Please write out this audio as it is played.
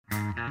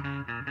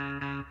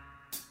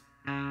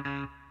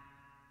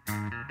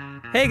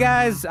Hey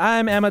guys,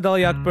 I'm Amadal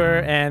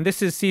Yakber, and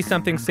this is See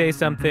Something, Say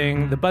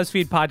Something, the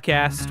BuzzFeed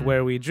podcast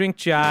where we drink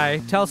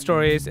chai, tell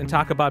stories, and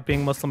talk about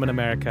being Muslim in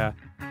America.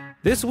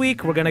 This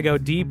week, we're going to go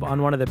deep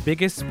on one of the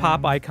biggest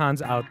pop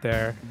icons out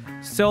there,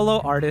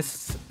 solo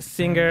artist,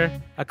 singer,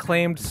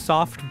 acclaimed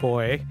soft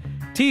boy,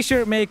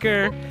 t-shirt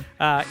maker,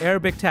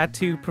 Arabic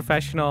tattoo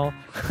professional,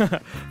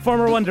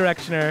 former One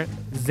Directioner,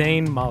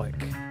 Zayn Malik.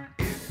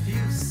 If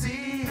you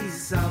see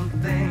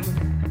something,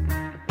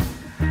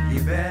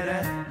 you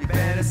better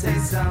say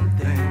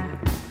something.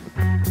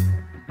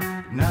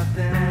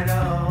 Nothing at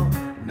all,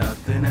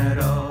 nothing at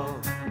all.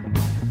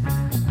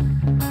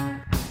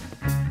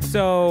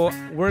 So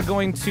we're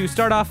going to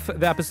start off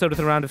the episode with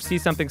a round of See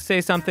Something,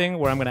 Say Something,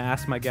 where I'm going to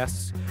ask my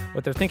guests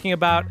what they're thinking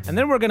about. And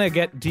then we're going to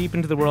get deep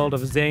into the world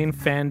of Zayn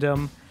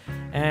fandom.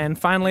 And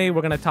finally,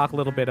 we're going to talk a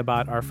little bit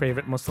about our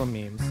favorite Muslim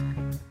memes.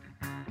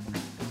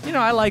 You know,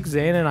 I like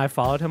Zayn and I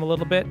followed him a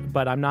little bit,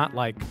 but I'm not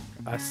like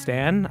a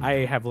stan.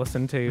 I have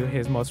listened to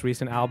his most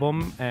recent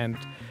album, and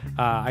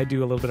I do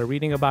a little bit of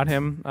reading about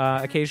him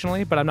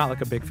occasionally, but I'm not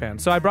like a big fan.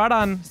 So I brought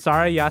on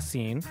Sarah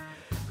Yassin,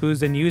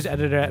 who's a news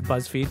editor at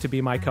BuzzFeed, to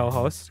be my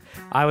co-host.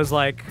 I was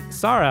like,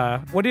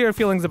 Sarah, what are your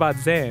feelings about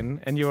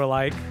Zayn? And you were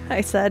like... I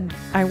said,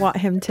 I want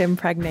him to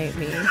impregnate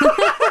me.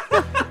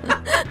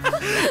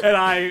 And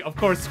I, of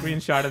course,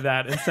 screenshotted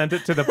that and sent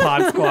it to the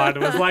pod squad. It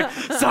was like,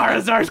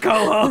 Sarah's our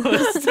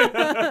co-host.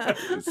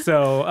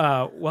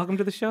 So welcome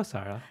to the show,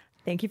 Sarah.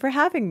 Thank you for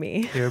having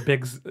me. You're a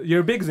big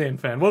Zayn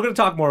fan. We're going to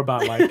talk more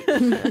about like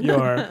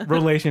your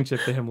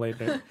relationship to him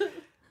later.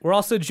 We're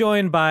also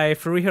joined by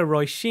Fariha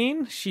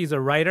Roy-Sheen. She's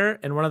a writer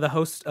and one of the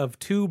hosts of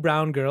Two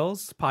Brown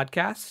Girls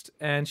podcast,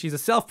 and she's a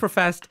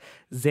self-professed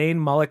Zayn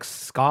Malik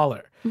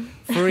scholar.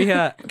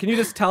 Fariha, can you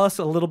just tell us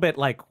a little bit,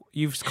 like,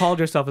 you've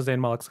called yourself a Zayn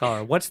Malik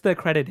scholar. What's the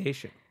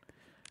accreditation?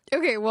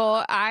 Okay,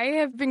 well, I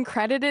have been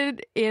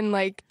credited in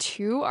like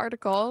 2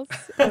 articles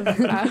of,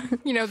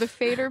 the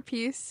Fader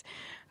piece,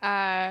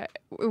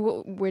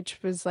 which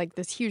was like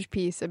this huge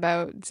piece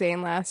about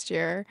Zayn last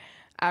year.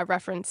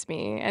 Referenced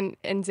me, and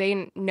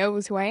Zayn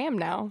knows who I am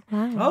now.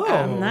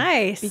 Oh,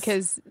 nice.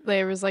 Because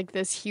there was like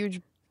this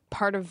huge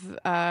part of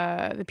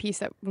the piece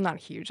that, not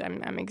huge,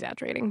 I'm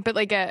exaggerating, but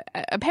like a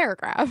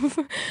paragraph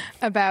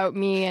about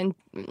me and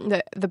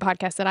the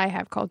podcast that I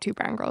have called Two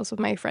Brown Girls with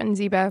my friend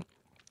Ziba,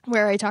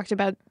 where I talked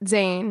about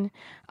Zayn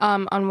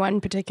on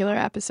one particular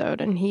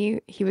episode, and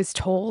he was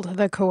told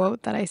the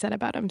quote that I said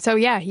about him. So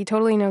yeah, he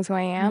totally knows who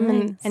I am,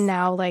 nice. and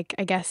now like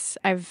I guess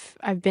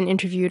I've been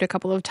interviewed a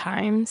couple of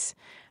times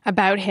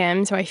about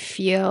him, so I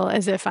feel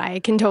as if I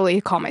can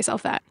totally call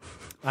myself that.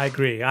 I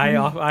agree.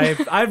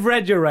 I've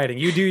read your writing.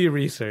 You do your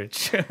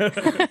research. And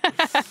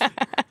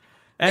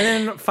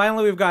then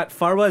finally, we've got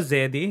Farwa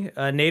Zaidi,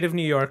 a native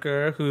New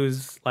Yorker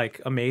who's like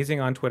amazing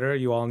on Twitter.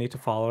 You all need to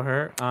follow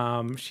her.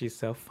 She's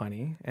so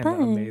funny and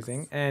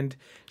amazing. And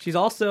she's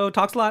also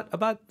talks a lot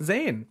about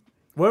Zayn.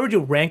 Where would you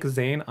rank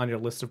Zayn on your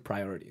list of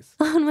priorities?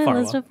 On my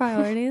Farwa? list of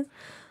priorities?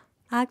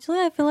 Actually,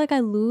 I feel like I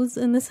lose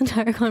in this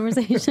entire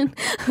conversation.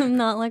 I'm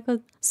not like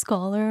a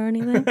scholar or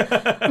anything.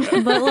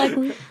 But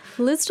like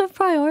list of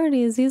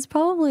priorities, he's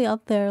probably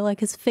up there.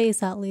 Like his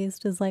face at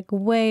least is like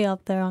way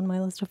up there on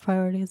my list of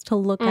priorities to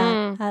look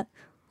at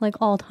like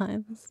all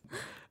times.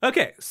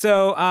 Okay,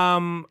 so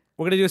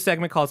we're going to do a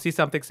segment called See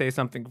Something, Say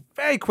Something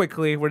very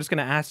quickly. We're just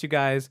going to ask you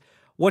guys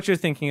what you're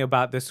thinking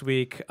about this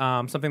week,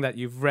 something that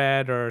you've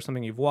read or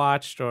something you've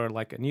watched or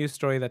like a news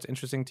story that's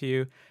interesting to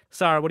you.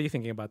 Sarah, what are you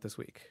thinking about this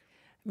week?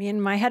 I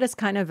mean, my head is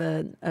kind of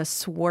a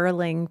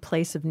swirling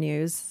place of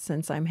news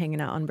since I'm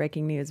hanging out on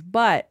breaking news.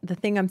 But the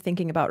thing I'm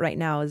thinking about right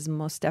now is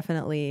most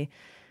definitely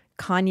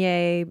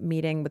Kanye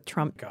meeting with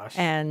Trump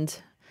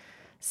and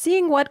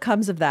seeing what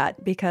comes of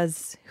that,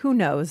 because who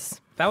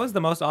knows? That was the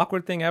most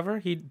awkward thing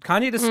ever.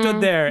 Kanye just stood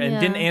there and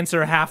didn't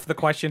answer half the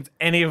questions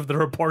any of the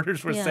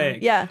reporters were saying.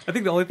 Yeah. I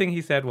think the only thing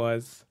he said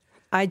was,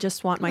 I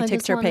just want my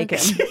picture taken.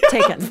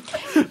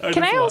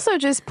 Can I also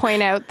just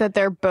point out that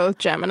they're both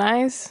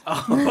Geminis?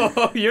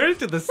 Oh, you're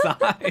into the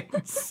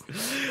signs.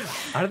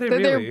 Are they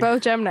really? They're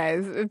both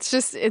Geminis. It's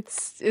just,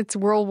 it's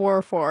World War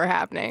IV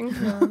happening.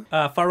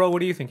 Farwa,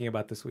 what are you thinking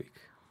about this week?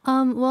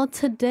 Well,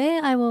 today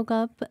I woke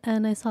up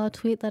and I saw a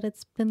tweet that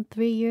it's been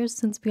 3 years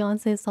since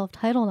Beyonce's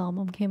self-titled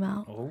album came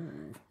out. Oh.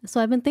 So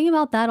I've been thinking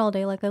about that all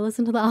day. Like I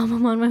listened to the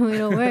album on my way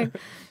to work.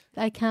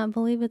 I can't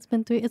believe it's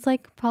been 3. It's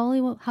like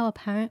probably how a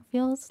parent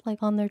feels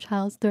like on their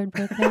child's 3rd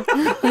birthday.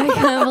 I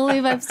can't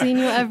believe I've seen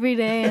you every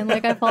day, and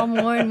like I fall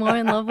more and more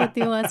in love with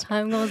you as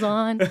time goes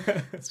on.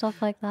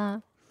 Stuff like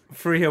that.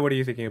 Fariha, what are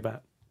you thinking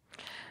about?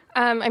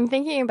 I'm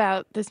thinking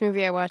about this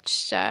movie I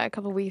watched a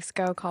couple weeks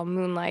ago called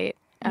Moonlight,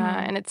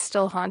 and it's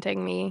still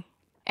haunting me.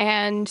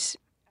 And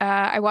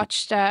I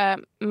watched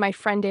my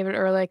friend David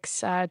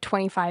Ehrlich's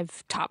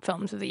 25 top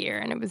films of the year,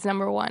 and it was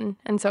 #1.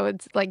 And so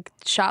it's like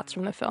shots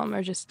from the film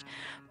are just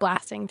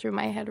blasting through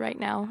my head right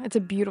now. It's a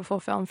beautiful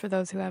film for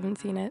those who haven't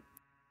seen it.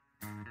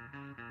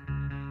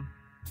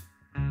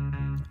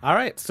 All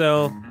right,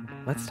 so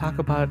let's talk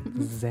about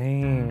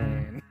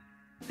Zayn.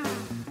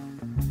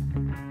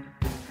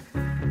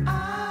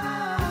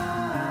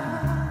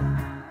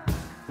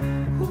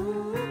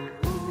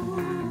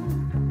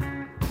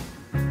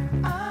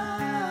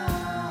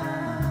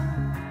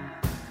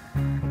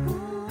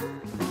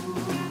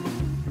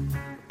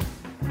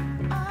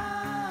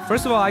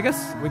 First of all, I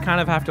guess we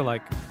kind of have to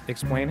like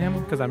explain him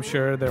because I'm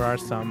sure there are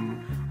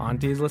some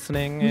aunties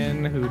listening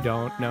in who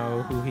don't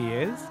know who he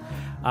is.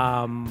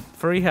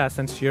 Fariha,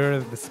 since you're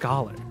the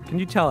scholar, can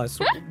you tell us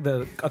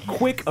a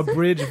quick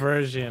abridged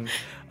version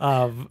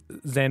of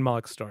Zayn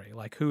Malik's story?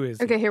 Like, who is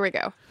he? Okay, here we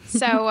go.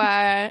 So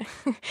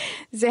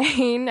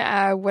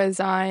Zayn was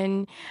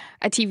on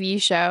a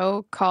TV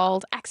show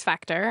called X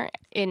Factor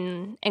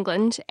in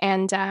England,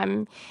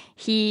 and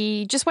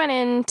he just went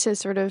in to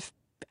sort of,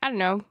 I don't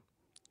know,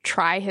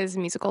 try his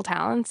musical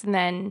talents, and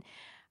then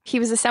he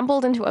was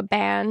assembled into a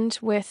band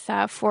with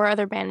 4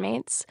 other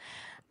bandmates.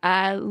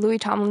 Louis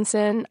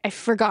Tomlinson, I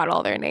forgot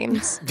all their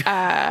names.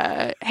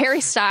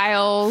 Harry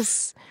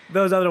Styles.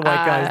 Those other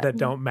white guys that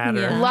don't matter.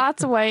 Yeah.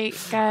 Lots of white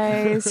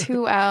guys.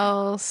 Who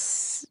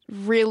else?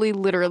 Really,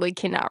 literally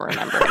cannot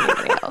remember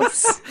anybody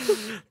else.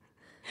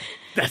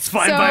 That's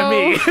fine by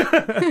me.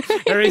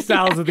 Harry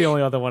Styles is the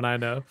only other one I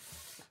know.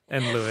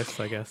 And Lewis,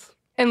 I guess.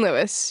 And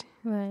Lewis.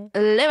 Right.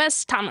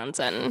 Lewis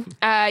Tomlinson.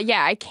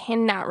 Yeah, I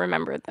cannot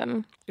remember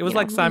them. It was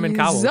like Simon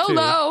Cowell,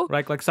 Zolo. too.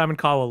 Right? Like Simon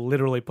Cowell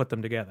literally put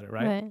them together,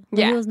 right? Right. But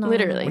Yeah, he was not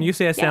literally. When you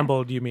say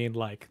assembled, you mean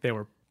like they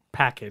were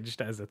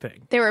packaged as a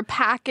thing. They were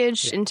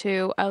packaged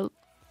into a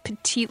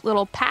petite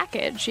little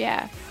package,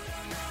 yeah.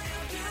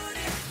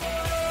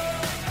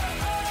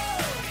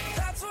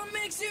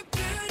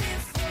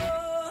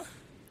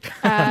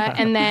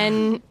 And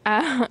then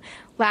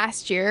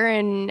last year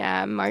in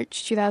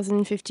March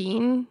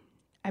 2015,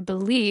 I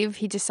believe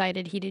he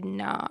decided he did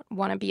not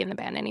want to be in the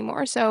band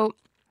anymore. So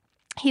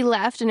he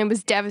left, and it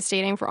was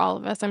devastating for all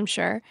of us, I'm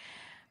sure.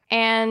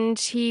 And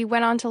he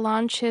went on to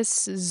launch his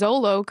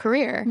solo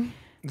career.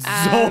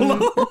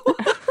 Zolo?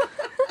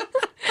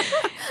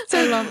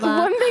 I love that.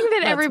 One thing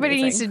that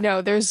everybody amazing. needs to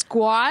know, there's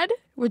Squad,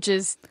 which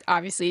is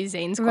obviously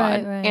Zayn's Squad,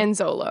 Right, right. and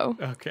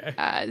Zolo. Okay.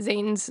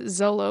 Zayn's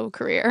Zolo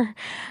career.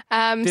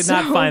 Did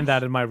not find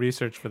that in my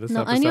research for this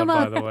No, episode,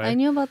 by the way. I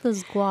knew about the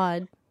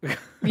squad, but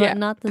Yeah,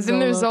 not the then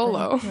there's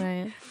Zolo. Zolo.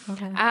 thing.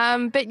 Right.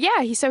 Okay. But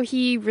yeah,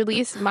 he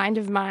released Mind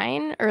of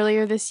Mine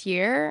earlier this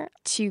year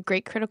to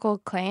great critical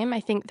acclaim. I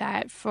think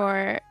that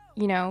for,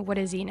 what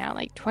is he now,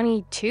 like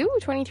 22,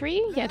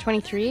 23? Yeah,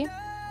 23.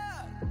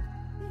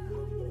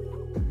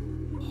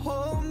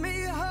 Hold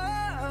me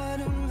hard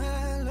and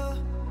mellow.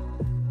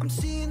 I'm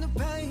seeing the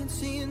pain,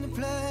 seeing the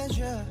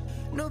pleasure.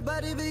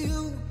 Nobody but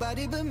you,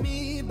 body but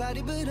me,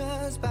 body but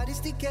us, bodies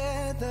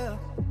together.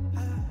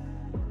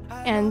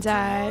 And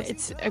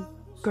it's a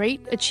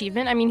great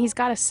achievement. I mean, he's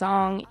got a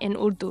song in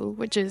Urdu,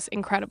 which is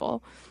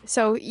incredible.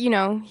 So,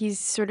 he's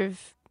sort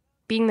of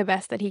being the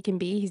best that he can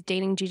be. He's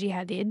dating Gigi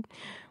Hadid,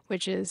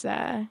 which is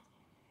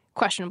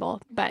questionable.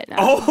 But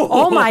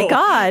Oh my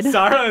God.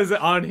 Sarah is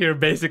on here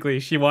basically.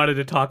 She wanted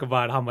to talk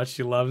about how much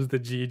she loves the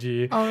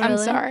Gigi. Oh, really? I'm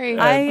sorry.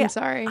 I- I'm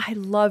sorry. I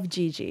love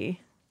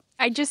Gigi.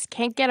 I just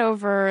can't get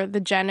over the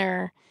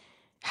Jenner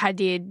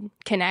Hadid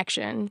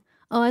connection.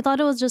 Oh, I thought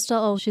it was just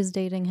she's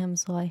dating him,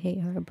 so I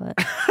hate her. But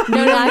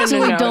No, you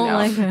actually no, don't no.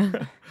 like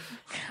her.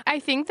 I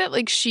think that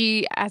like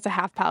she, as a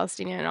half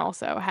Palestinian,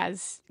 also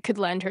could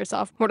lend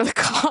herself more to the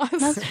cause.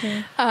 That's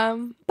true.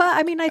 But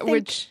I mean, I think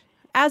Which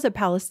as a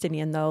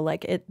Palestinian, though,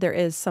 like there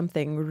is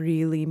something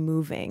really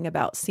moving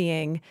about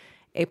seeing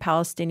a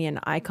Palestinian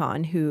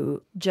icon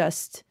who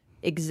just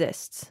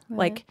exists.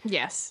 Like,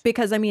 yes,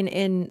 because I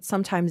mean,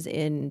 sometimes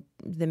in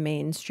the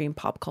mainstream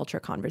pop culture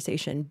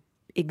conversation,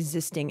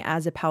 existing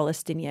as a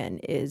Palestinian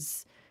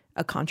is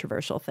a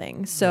controversial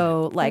thing.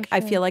 So like, I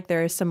feel like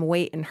there is some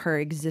weight in her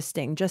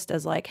existing just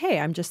as like, hey,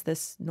 I'm just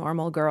this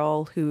normal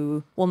girl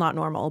who, well, not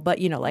normal, but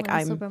like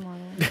I'm a I'm,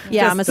 supermodel.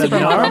 yeah, I'm a The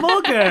supermodel.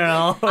 normal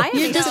girl.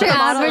 You're just your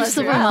average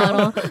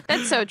supermodel.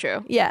 that's so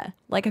true. Yeah,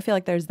 like I feel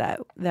like there's that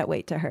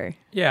weight to her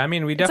Yeah, I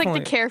mean, we It's definitely...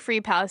 like the carefree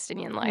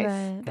Palestinian life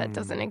Right. that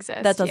doesn't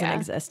exist. that doesn't yeah.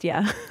 exist.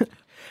 Yeah.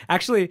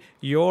 Actually,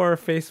 your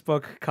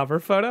Facebook cover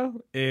photo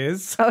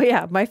is... Oh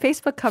yeah, my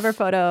Facebook cover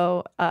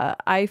photo.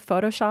 I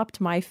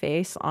photoshopped my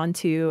face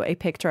onto a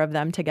picture of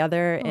them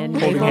together in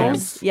Holding Naples.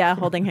 hands. Yeah,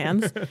 holding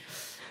hands.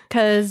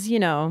 Because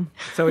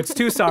So it's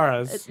two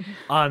Sarahs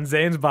on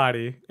Zayn's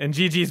body and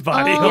Gigi's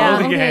body Oh, Yeah.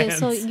 holding okay. hands.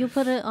 So you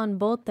put it on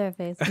both their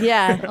faces.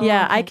 yeah,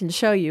 yeah, I okay. can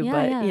show you, Yeah,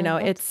 but yeah, I'd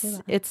love to see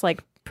that. it's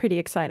like pretty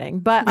exciting.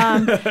 But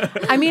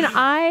I mean,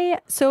 I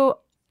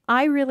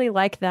really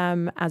like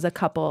them as a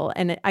couple,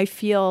 and I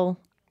feel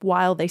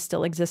while they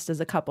still exist as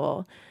a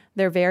couple,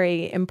 they're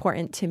very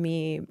important to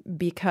me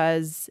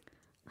because,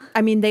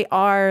 I mean, they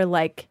are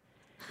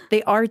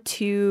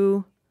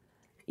two,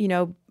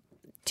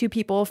 two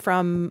people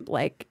from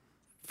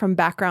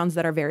backgrounds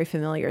that are very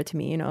familiar to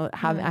me. I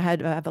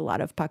have a lot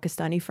of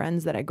Pakistani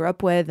friends that I grew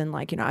up with, and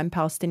I'm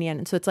Palestinian,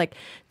 and so it's like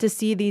to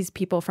see these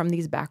people from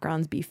these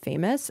backgrounds be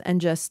famous, and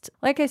just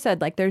like I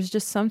said, like there's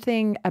just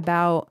something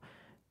about.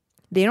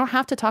 They don't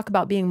have to talk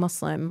about being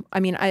Muslim.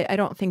 I mean, I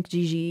don't think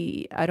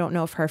Gigi, I don't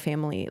know if her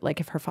family, like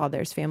if her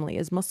father's family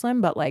is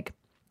Muslim, but like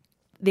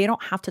they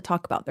don't have to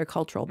talk about their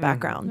cultural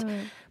background.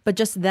 But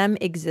just them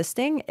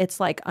existing, it's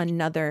like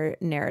another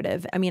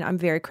narrative. I mean, I'm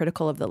very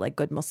critical of the like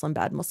good Muslim,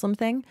 bad Muslim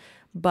thing.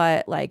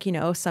 But like, you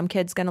know, some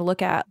kid's going to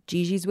look at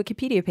Gigi's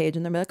Wikipedia page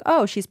and they'll be like,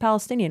 oh, she's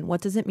Palestinian.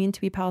 What does it mean to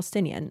be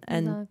Palestinian?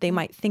 And they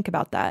might think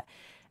about that.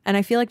 And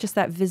I feel like just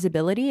that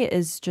visibility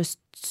is just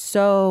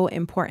so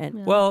important.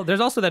 Yeah. Well, there's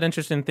also that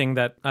interesting thing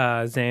that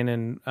Zayn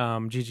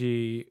and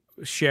Gigi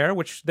share,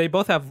 which they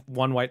both have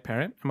one white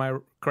parent. Am I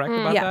correct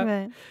about that?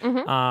 Right.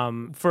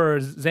 Mm-hmm. For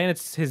Zayn,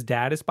 it's his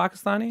dad is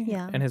Pakistani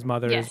and his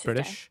mother is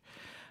British.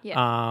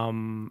 Yeah.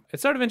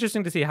 It's sort of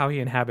interesting to see how he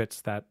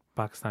inhabits that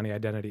Pakistani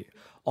identity.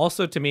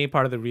 Also, to me,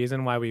 part of the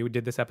reason why we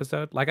did this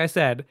episode, like I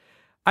said,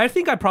 I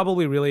think I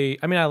probably really,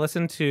 I mean, I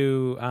listened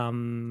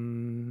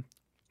to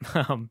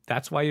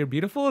That's Why You're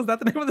Beautiful. Is that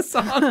the name of the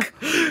song?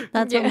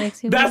 That's what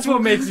makes you beautiful. That's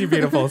what makes you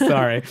beautiful.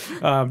 Sorry.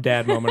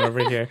 Dad moment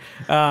over here.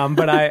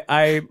 But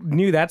I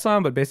knew that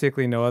song, but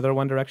basically no other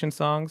One Direction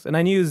songs. And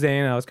I knew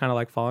Zayn, and I was kind of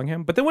like following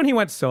him. But then when he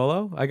went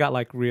solo, I got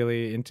like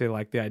really into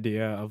like the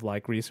idea of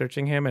like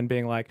researching him and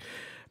being like,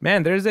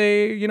 man, there's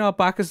a, you know,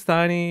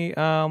 Pakistani,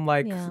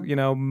 you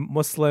know,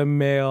 Muslim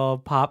male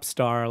pop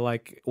star.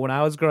 Like when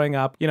I was growing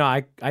up, you know,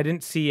 I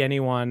didn't see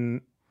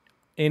anyone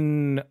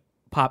in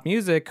pop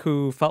music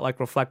who felt like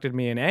reflected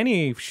me in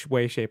any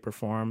way, shape, or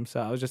form.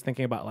 So I was just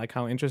thinking about like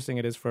how interesting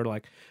it is for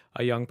like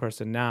a young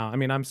person now. I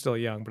mean, I'm still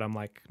young, but I'm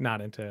like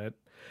not into it.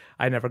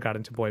 I never got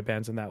into boy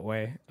bands in that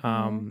way.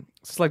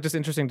 It's like just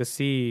interesting to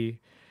see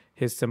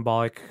his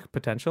symbolic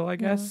potential, I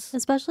guess.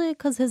 Especially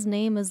because his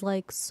name is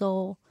like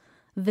so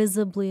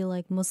visibly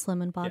like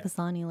Muslim and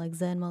Pakistani, like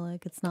Zayn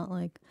Malik. It's not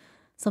like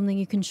something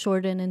you can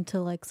shorten into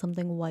like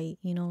something white,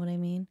 you know what I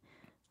mean?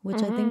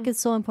 Which I think is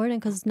so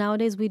important because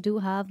nowadays we do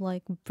have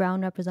like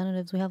brown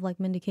representatives. We have like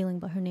Mindy Kaling,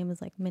 but her name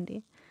is like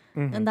Mindy.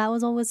 And that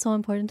was always so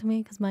important to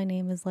me because my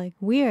name is like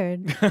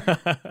weird.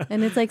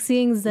 And it's like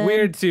seeing Zayn.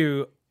 Weird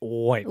to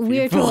white people.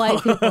 Weird to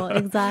white people,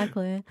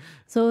 exactly.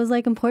 So it was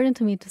like important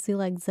to me to see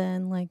like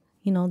Zayn, like,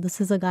 you know, this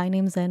is a guy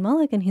named Zayn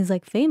Malik and he's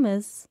like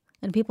famous.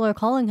 And people are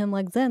calling him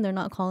like Zayn. They're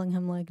not calling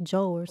him like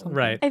Joe or something.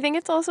 Right. I think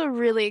it's also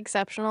really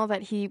exceptional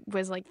that he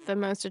was like the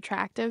most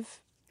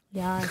attractive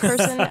yes.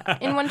 person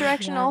in One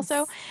Direction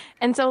also.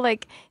 And so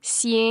like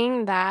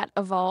seeing that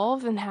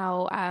evolve and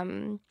how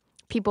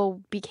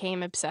people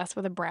became obsessed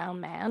with a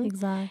brown man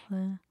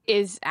exactly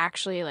is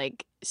actually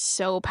like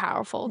so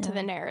powerful to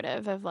the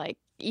narrative of like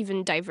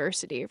even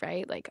diversity,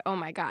 right? Like, oh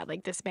my God,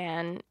 like this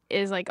man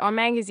is like on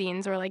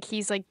magazines or like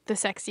he's like the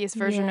sexiest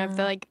version of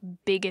the like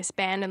biggest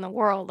band in the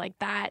world. Like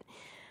that,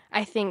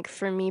 I think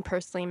for me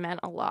personally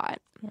meant a lot.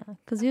 Yeah,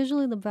 because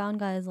usually the brown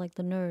guy is like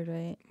the nerd,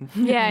 right?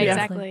 Yeah,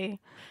 exactly.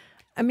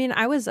 I mean,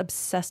 I was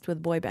obsessed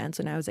with boy bands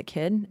when I was a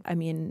kid. I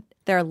mean,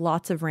 there are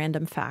lots of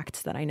random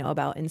facts that I know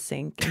about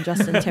NSYNC and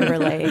Justin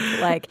Timberlake.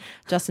 Like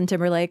Justin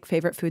Timberlake,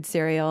 favorite food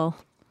cereal.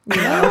 You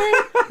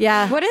know?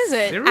 Yeah. What is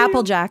it? Cereal?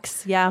 Apple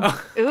Jacks. Yeah.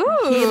 Ooh.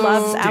 He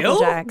loves Apple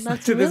Jacks.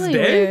 That's To this really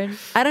day? weird.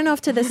 I don't know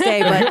if to this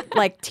day, but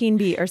like Teen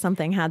Beat or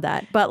something had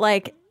that. But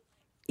like,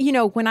 you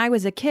know, when I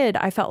was a kid,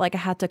 I felt like I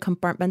had to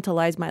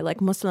compartmentalize my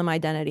like Muslim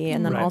identity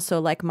and then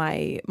also like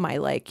my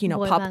like, you know,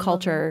 Boy pop band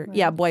culture,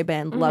 loving, boy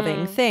band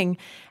loving thing.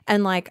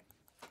 And like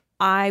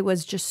I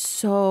was just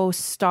so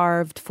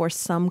starved for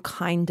some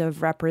kind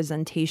of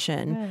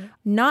representation,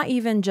 not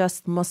even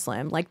just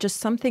Muslim, like just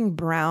something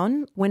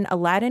brown. When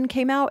Aladdin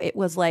came out, it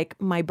was like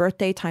my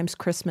birthday times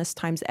Christmas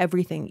times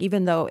everything,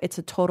 even though it's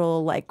a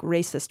total like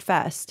racist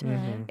fest.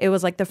 It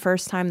was like the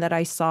first time that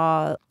I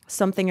saw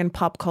something in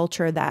pop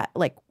culture that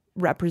like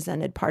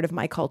represented part of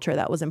my culture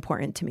that was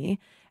important to me.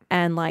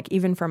 And like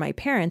even for my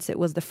parents, it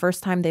was the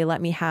first time they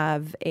let me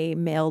have a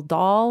male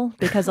doll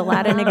because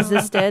Aladdin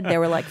existed. They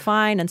were like,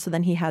 fine. And so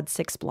then he had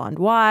 6 blonde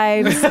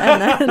wives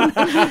and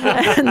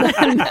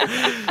then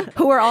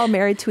who were all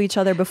married to each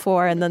other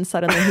before. And then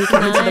suddenly he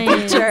came into the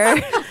picture.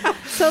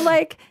 So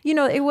like, you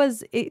know,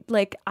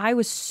 like I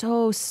was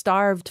so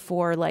starved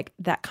for like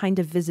that kind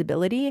of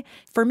visibility.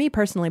 For me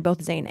personally, both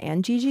Zayn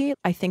and Gigi,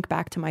 I think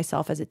back to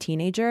myself as a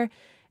teenager.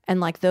 And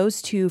like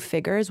those two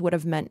figures would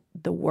have meant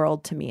the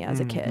world to me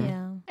as a kid.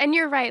 Yeah. And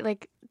you're right,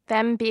 like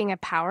them being a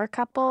power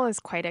couple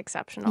is quite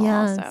exceptional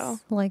also.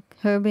 Like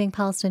her being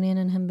Palestinian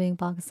and him being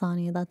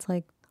Pakistani, that's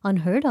like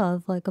unheard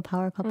of, like a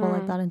power couple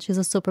like that. And she's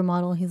a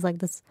supermodel. He's like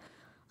this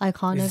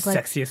iconic, He's like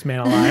sexiest man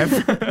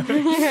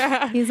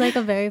alive. he's like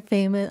a very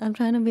famous. I'm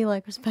trying to be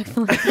like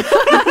respectful. He's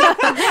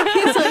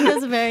like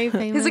this very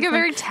famous. He's like a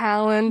very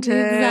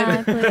talented.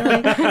 Exactly,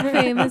 like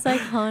famous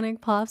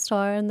iconic pop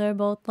star, and they're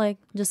both like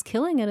just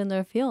killing it in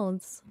their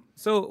fields.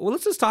 So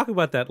let's just talk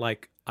about that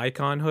like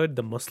iconhood,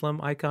 the Muslim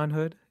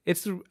iconhood.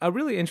 It's a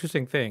really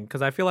interesting thing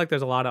because I feel like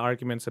there's a lot of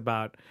arguments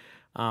about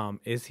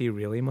is he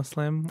really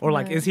Muslim or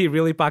like is he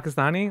really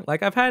Pakistani?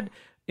 Like I've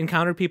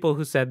encountered people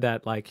who said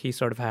that like he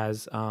sort of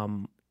has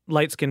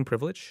light skin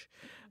privilege.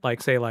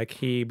 Like say like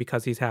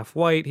because he's half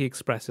white, he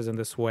expresses in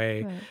this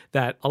way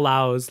that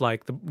allows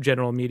like the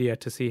general media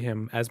to see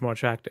him as more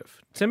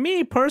attractive. To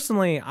me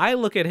personally, I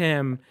look at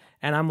him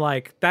and I'm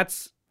like,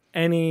 that's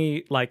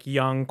any like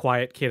young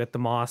quiet kid at the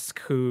mosque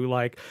who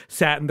like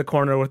sat in the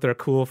corner with their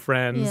cool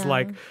friends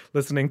like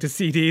listening to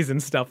CDs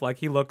and stuff. Like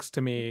he looks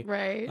to me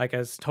like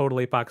as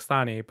totally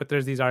Pakistani. But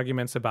there's these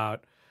arguments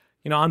about,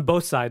 on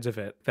both sides of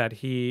it, that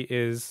he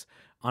is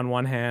on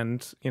one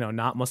hand,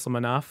 not Muslim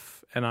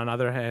enough, and on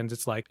other hand,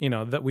 it's like,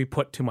 that we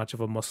put too much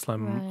of a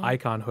Muslim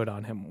iconhood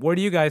on him. Where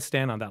do you guys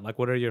stand on that? Like,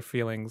 what are your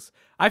feelings?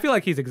 I feel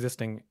like he's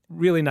existing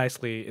really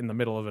nicely in the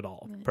middle of it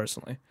all,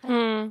 personally.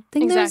 I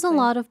think there's a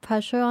lot of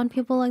pressure on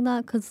people like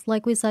that because,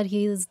 like we said,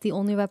 he is the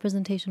only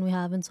representation we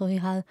have, and so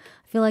I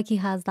feel like he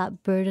has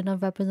that burden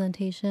of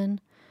representation.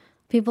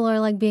 People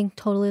are like being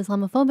totally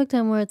Islamophobic to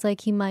him, where it's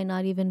like he might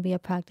not even be a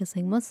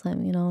practicing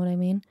Muslim. You know what I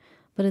mean?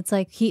 But it's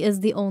like he is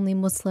the only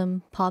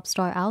Muslim pop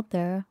star out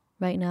there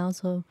right now.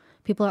 So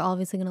people are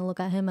obviously going to look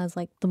at him as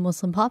like the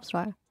Muslim pop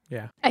star.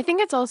 Yeah. I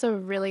think it's also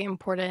really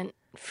important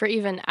for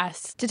even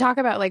us to talk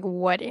about like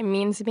what it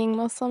means being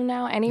Muslim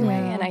now anyway.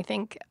 Yeah. And I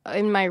think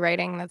in my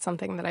writing, that's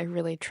something that I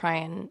really try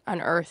and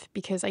unearth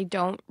because I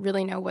don't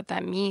really know what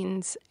that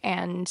means.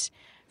 And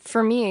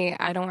for me,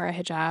 I don't wear a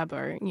hijab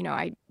or,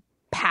 I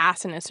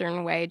pass in a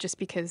certain way just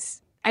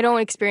because I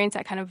don't experience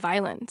that kind of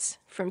violence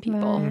from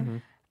people. Right.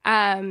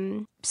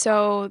 Mm-hmm.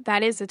 So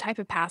that is a type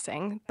of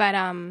passing, but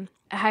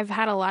I've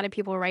had a lot of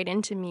people write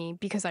into me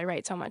because I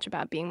write so much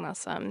about being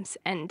Muslims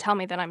and tell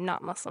me that I'm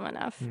not Muslim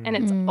enough. And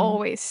it's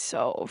always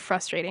so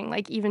frustrating.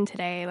 Like even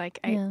today, like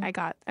I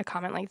got a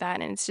comment like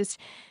that, and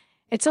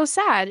it's so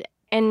sad.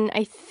 And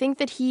I think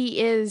that he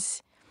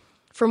is,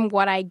 from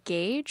what I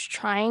gauge,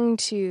 trying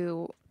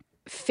to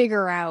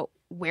figure out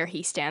where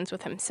he stands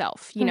with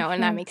himself,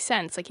 and that makes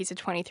sense. Like he's a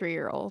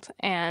 23-year-old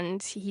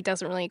and he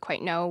doesn't really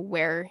quite know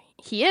where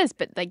he is.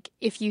 But like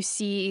if you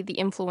see the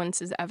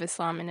influences of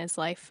Islam in his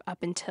life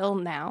up until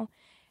now,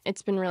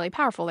 it's been really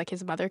powerful. Like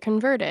his mother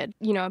converted,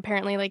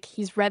 apparently like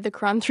he's read the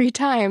Quran 3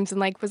 times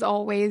and like was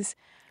always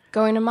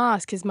going to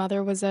mosque. His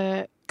mother was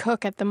a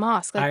cook at the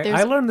mosque. Like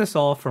I learned this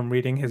all from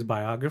reading his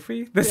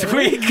biography this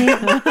week.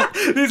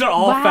 These are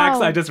all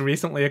facts I just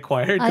recently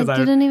acquired. I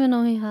didn't even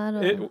know he had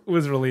it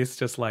was released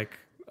just like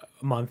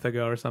month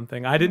ago or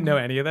something. I didn't know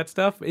any of that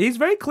stuff. He's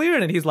very clear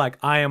in it. He's like,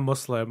 I am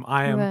Muslim.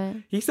 I am.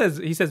 Right. He says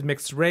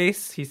mixed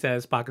race. He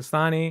says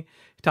Pakistani.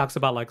 He talks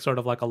about like sort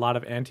of like a lot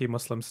of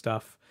anti-Muslim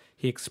stuff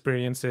he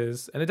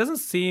experiences, and it doesn't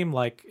seem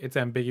like it's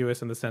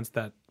ambiguous in the sense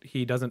that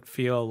he doesn't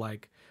feel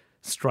like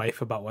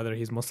strife about whether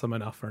he's Muslim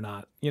enough or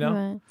not.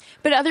 Right.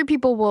 But other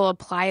people will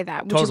apply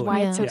that, which is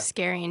why it's so Yeah.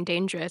 scary and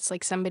dangerous.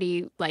 Like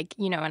somebody like,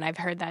 and I've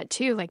heard that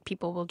too. Like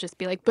people will just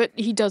be like, but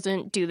he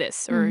doesn't do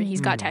this, or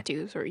he's got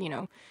tattoos, or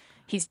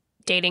he's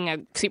dating a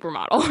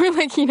supermodel or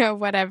like,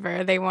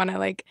 whatever. They want to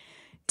like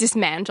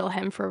dismantle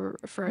him for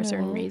a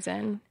certain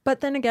reason. But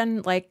then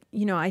again, like,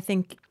 I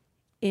think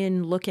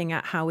in looking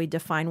at how we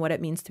define what it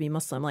means to be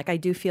Muslim, like I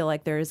do feel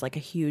like there is like a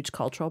huge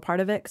cultural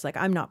part of it because like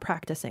I'm not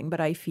practicing, but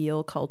I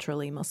feel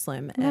culturally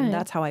Muslim and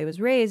that's how I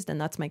was raised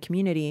and that's my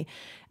community.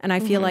 And I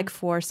feel like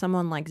for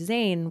someone like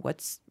Zayn,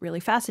 what's really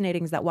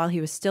fascinating is that while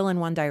he was still in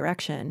one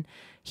direction,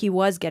 he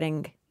was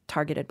getting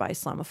targeted by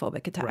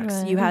Islamophobic attacks.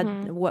 Right. You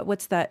had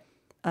what's that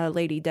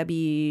lady,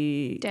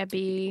 Debbie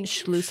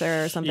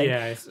Schlusser or something.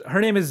 Yeah,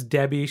 her name is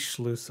Debbie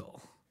Schlussel.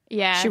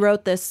 Yeah. She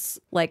wrote this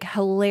like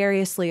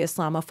hilariously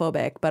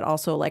Islamophobic, but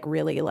also like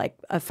really like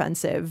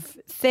offensive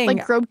thing.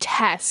 Like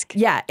grotesque.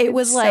 Yeah, it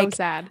was like so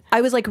sad.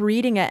 I was like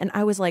reading it and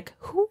I was like,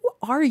 who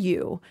are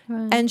you?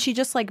 Right. And she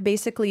just like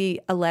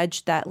basically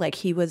alleged that like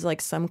he was like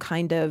some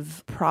kind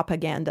of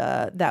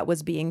propaganda that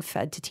was being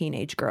fed to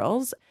teenage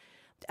girls.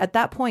 At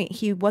that point,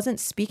 he wasn't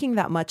speaking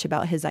that much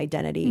about his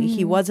identity.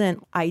 He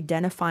wasn't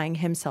identifying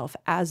himself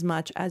as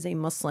much as a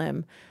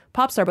Muslim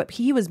pop star, but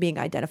he was being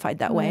identified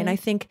that way. And I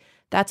think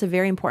that's a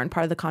very important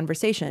part of the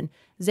conversation.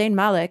 Zayn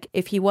Malik,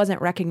 if he wasn't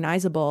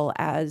recognizable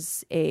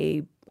as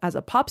a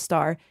pop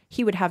star,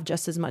 he would have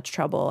just as much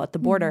trouble at the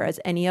border as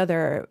any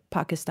other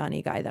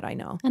Pakistani guy that I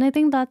know. And I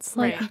think that's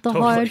like the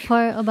hard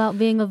part about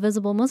being a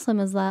visible Muslim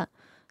is that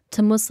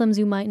to Muslims,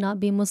 you might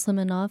not be Muslim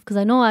enough. Because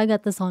I know I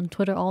get this on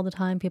Twitter all the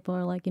time. People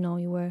are like,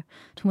 you wear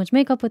too much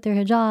makeup with your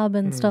hijab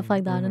and stuff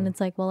like that. And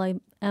it's like, well, I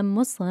am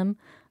Muslim.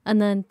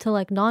 And then to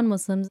like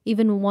non-Muslims,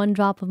 even one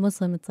drop of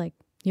Muslim, it's like,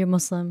 you're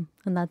Muslim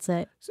and that's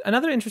it.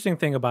 Another interesting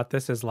thing about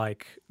this is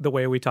like the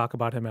way we talk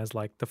about him as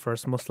like the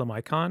first Muslim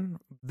icon.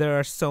 There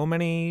are so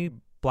many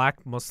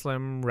Black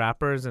Muslim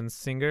rappers and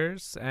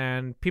singers,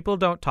 and people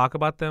don't talk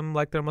about them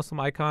like they're Muslim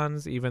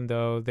icons, even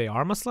though they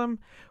are Muslim,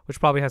 which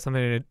probably has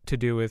something to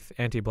do with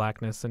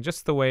anti-Blackness and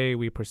just the way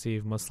we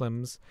perceive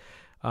Muslims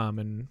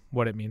and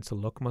what it means to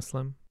look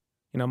Muslim.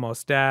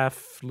 Mos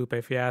Def,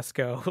 Lupe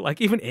Fiasco,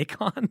 like even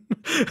Akon.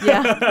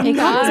 Yeah,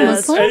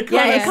 Akon's Muslim?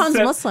 Akon's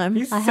Muslim.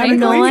 He's I had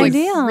no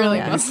idea.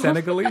 Really He's Muslim.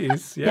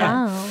 Senegalese.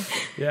 Yeah. Wow.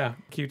 Yeah.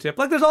 Q-Tip.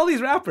 Like there's all these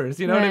rappers,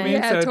 you know what I mean?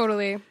 Yeah, So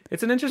totally.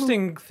 it's an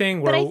interesting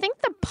thing where But I think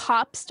the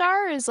pop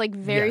star is like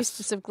very Yes.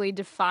 specifically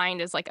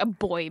defined as like a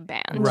boy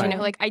band. Right.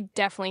 Like I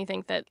definitely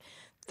think that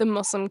the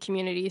Muslim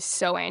community is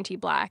so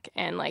anti-Black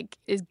and like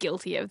is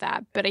guilty of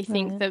that. But I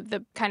think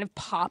the kind of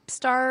pop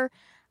star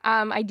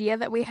idea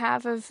that we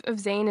have of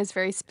Zayn is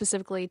very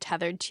specifically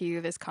tethered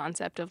to this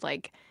concept of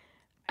like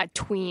a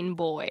tween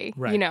boy,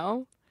 Right. you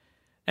know?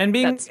 And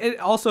That's-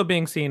 also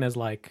being seen as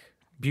like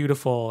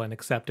beautiful and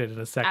accepted as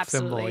a sex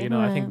symbol. Absolutely. You know,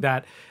 I Right. think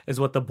that is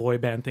what the boy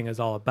band thing is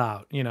all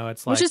about. You know,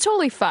 it's like, Which is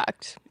totally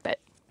fucked. But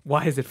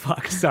why is it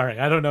fucked? Sorry,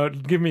 I don't know.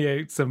 Give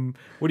me some.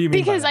 What do you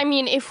mean? because by that? I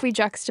mean, if we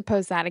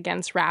juxtapose that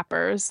against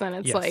rappers, then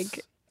it's Yes.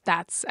 like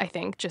that's I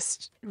think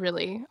just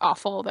really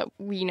awful that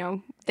we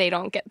they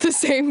don't get the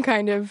same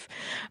kind of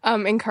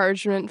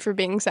encouragement for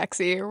being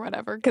sexy or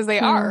whatever because they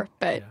are.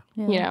 But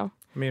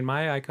I mean,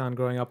 my icon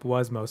growing up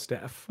was Mos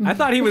Def. I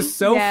thought he was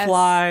so Yes.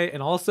 fly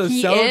and also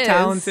He so is.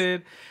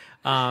 talented.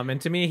 And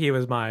to me, he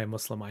was my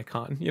Muslim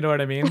icon. You know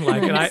what I mean?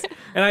 Like,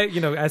 and I,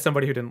 as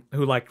somebody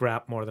who liked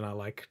rap more than I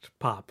liked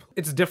pop,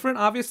 it's different,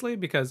 obviously,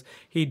 because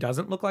he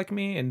doesn't look like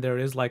me, and there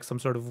is like some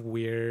sort of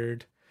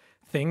weird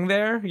thing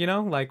there,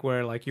 like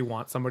where like you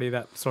want somebody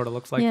that sort of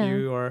looks like Yeah.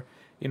 you or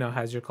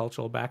has your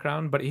cultural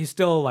background, but he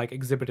still like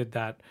exhibited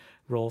that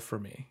role for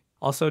me.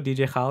 Also,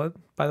 DJ Khaled,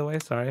 by the way.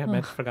 Sorry,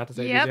 I forgot to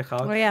say Yep. DJ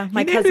Khaled. Oh yeah,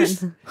 my He named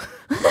cousin.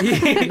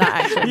 He, Not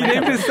actually he my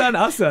named his son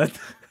Asad.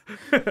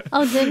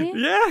 Oh, did he?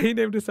 Yeah, he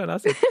named his son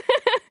Asad.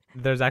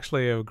 There's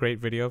actually a great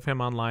video of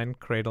him online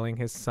cradling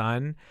his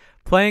son,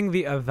 playing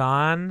the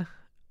adhan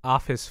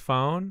off his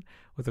phone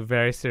with a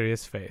very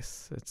serious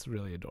face. It's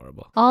really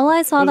adorable. All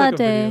I saw There's, like,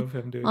 that a video day of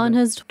him doing on that.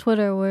 his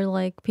Twitter were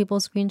like people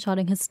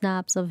screenshotting his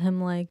snaps of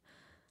him like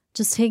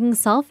just taking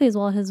selfies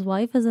while his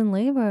wife is in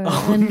labor.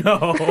 And No.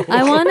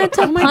 I wanted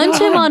to punch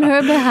him on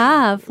her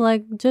behalf.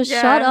 Like, just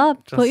shut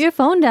up. Put your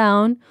phone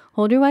down.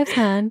 Hold your wife's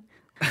hand.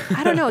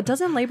 I don't know.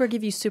 Doesn't labor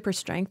give you super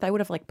strength? I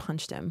would have like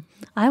punched him.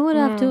 I would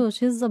have too.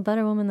 She's a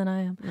better woman than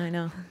I am. I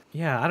know.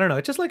 Yeah, I don't know.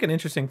 It's just like an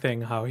interesting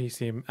thing how he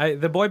seemed.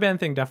 The boy band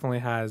thing definitely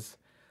has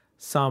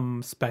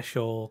some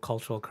special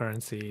cultural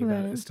currency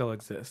that Right. still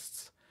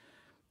exists.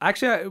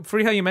 Actually,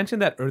 Fariha, you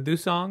mentioned that Urdu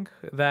song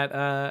that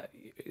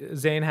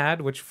Zayn had,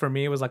 which for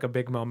me was like a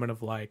big moment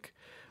of like,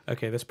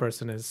 okay, this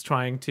person is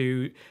trying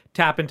to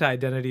tap into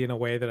identity in a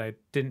way that I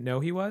didn't know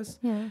he was.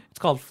 Yeah. It's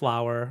called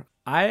Flower.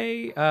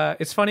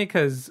 It's funny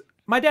because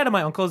my dad and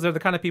my uncles, they're the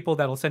kind of people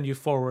that'll send you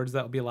forwards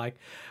that'll be like,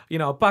 a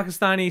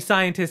Pakistani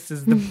scientist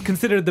is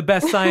considered the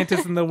best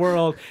scientist in the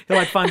world. He'll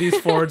like find these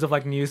forwards of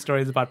like news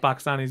stories about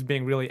Pakistanis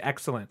being really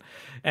excellent.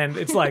 And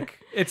it's like,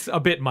 it's a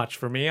bit much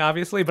for me,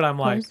 obviously, but I'm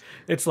like,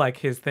 it's like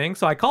his thing.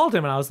 So I called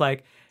him and I was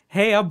like,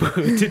 hey, Abu,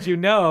 did you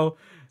know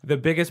the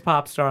biggest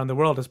pop star in the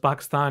world is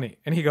Pakistani?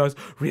 And he goes,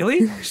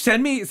 really?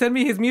 Send me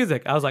his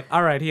music. I was like,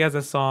 all right, he has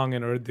a song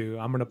in Urdu.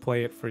 I'm going to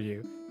play it for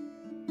you.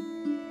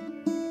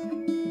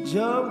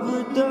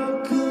 जब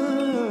तक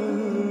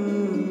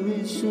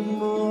इस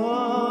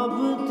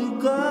मोहब्बत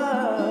का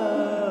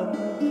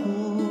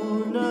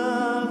फूल ना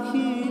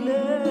खिले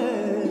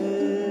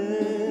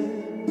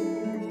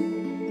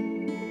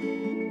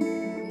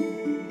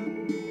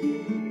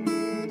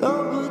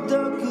तब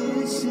तक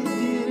इस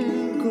दिल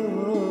को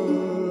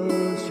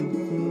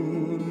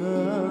सुकून ना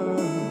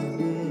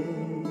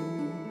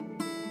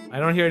मिले. I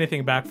don't hear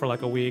anything back for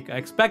like a week. I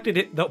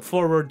expected the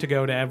forward to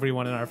go to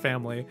everyone in our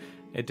family.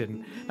 It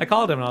didn't. I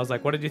called him and I was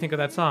like, what did you think of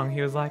that song?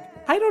 He was like,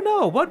 I don't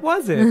know. What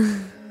was it?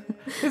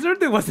 His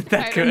Urdu wasn't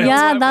that good.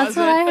 Yeah, What that's was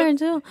what it? I heard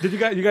too. Did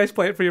you guys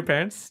play it for your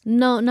parents?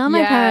 No, not my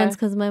Yeah. parents,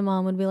 because my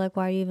mom would be like,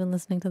 why are you even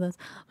listening to this?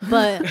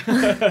 But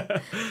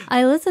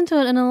I listened to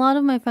it, and a lot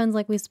of my friends,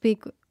 like, we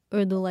speak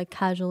Urdu, like,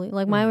 casually.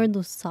 Like, my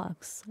Urdu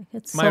sucks. Like,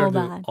 it's My so Urdu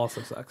bad.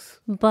 also sucks.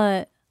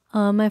 But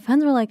my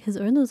friends were like, his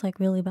Urdu is, like,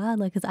 really bad.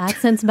 Like, his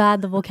accent's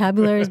bad, the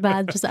vocabulary is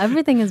bad, just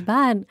everything is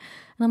bad.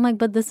 And I'm like,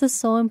 but this is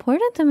so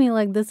important to me.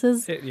 Like, this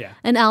is Yeah.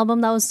 an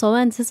album that was so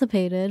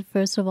anticipated,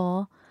 first of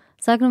all.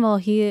 Second of all,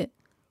 he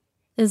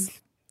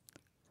is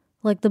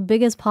like the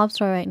biggest pop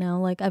star right now.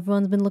 Like,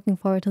 everyone's been looking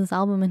forward to this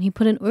album, and he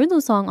put an Urdu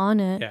song on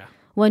it Yeah.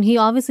 when he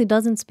obviously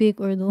doesn't speak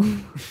Urdu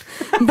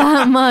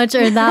that much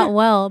or that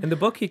well. In the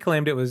book, he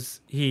claimed it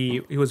was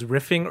he was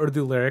riffing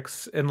Urdu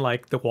lyrics in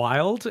like the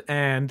wild,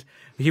 and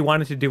he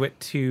wanted to do it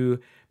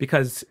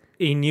because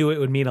he knew it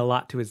would mean a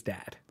lot to his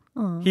dad.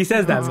 He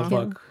says that in the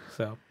book.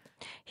 So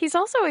He's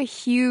also a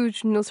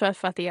huge Nusrat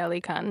Fateh Ali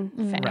Khan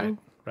fan.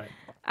 right,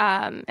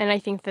 And I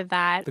think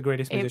that the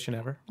greatest musician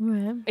ever.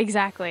 Right.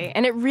 exactly.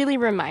 And it really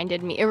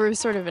reminded me, it was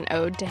sort of an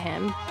ode to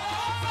him.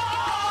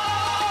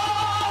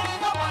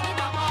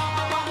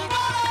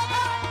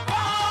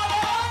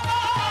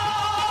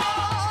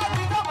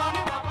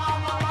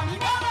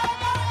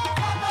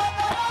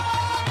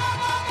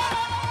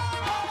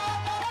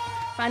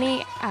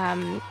 Funny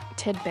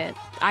tidbit.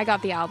 I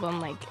got the album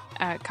like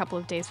a couple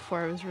of days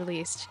before it was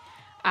released.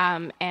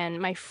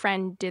 And my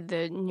friend did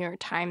the New York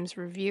Times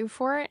review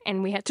for it,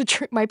 and we had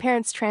to my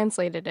parents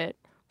translated it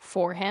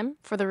for him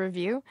for the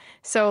review.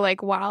 So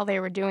like while they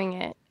were doing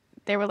it,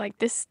 they were like,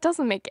 "This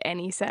doesn't make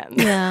any sense."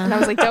 Yeah. And I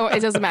was like, "Don't.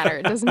 It doesn't matter.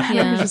 It doesn't matter."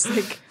 Yeah. Just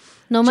like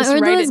No, my Just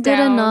Urdu write is it good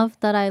down. enough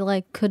that I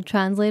like could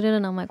translate it,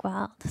 and I'm like,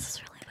 wow, this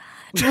is really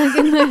bad. Like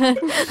in my head,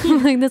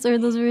 I'm like, this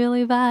Urdu's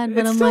really bad.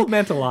 But It I'm still like,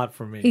 meant a lot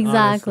for me.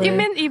 Exactly.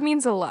 honestly. It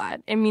means a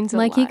lot. It means a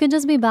like lot. he could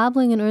just be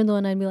babbling in Urdu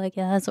and I'd be like,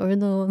 yeah, it's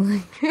Urdu.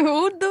 Like,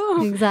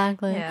 Urdu.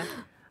 exactly. Yeah.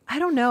 I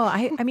don't know.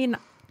 I mean,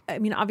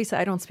 obviously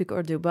I don't speak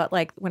Urdu, but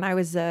like when I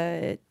was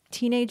a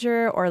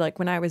teenager or like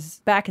when I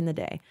was back in the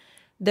day,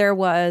 there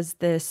was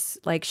this,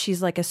 like,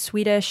 she's like a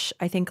Swedish,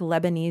 I think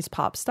Lebanese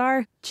pop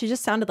star. She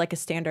just sounded like a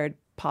standard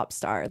pop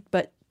star,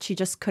 but she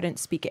just couldn't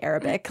speak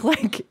Arabic.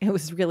 Like it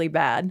was really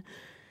bad.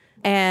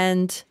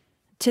 And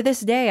to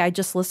this day, I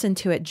just listen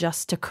to it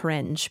just to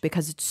cringe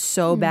because it's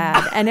so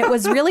bad. And it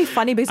was really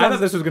funny because I thought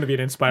this was going to be an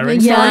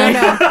inspiring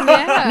Yeah. story.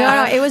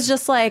 No, it was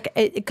just like,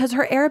 because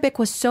her Arabic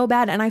was so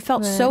bad. And I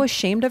felt so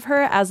ashamed of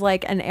her as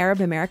like an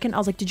Arab American. I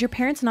was like, did your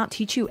parents not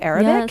teach you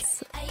Arabic?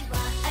 Yes.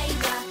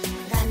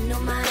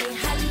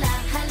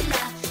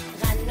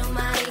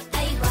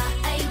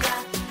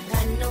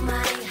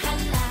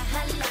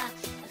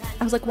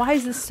 I was like, why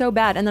is this so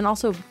bad? And then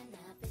also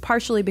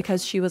partially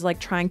because she was like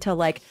trying to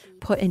like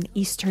put an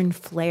Eastern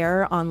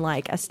flair on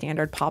like a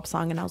standard pop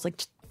song. And I was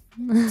like,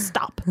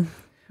 stop. Well,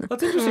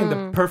 it's interesting,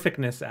 the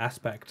perfectness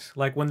aspect.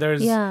 Like when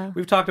there's,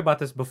 we've talked about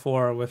this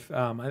before with,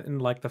 in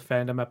like the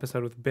fandom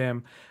episode with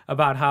Bim,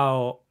 about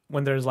how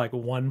when there's like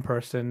one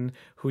person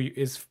who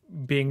is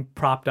being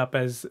propped up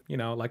as, you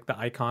know, like the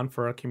icon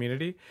for a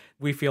community,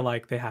 we feel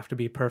like they have to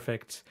be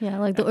perfect. Yeah,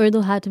 like the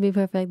Urdu had to be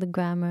perfect, the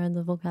grammar,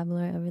 the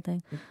vocabulary,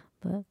 everything.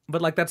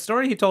 But like that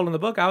story he told in the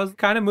book, I was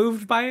kind of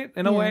moved by it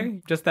in a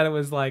way. Just that it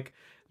was like,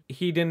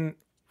 he didn't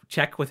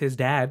check with his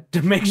dad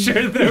to make sure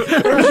that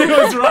everything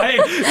was right.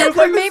 He was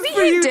like, Maybe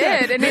he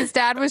did, and his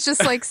dad was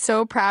just like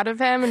so proud of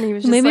him, and he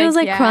was just maybe like, he was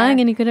like yeah. crying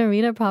and he couldn't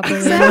read it properly.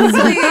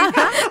 Exactly.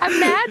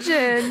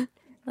 Imagine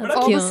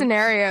all cute. the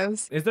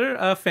scenarios. Is there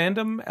a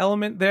fandom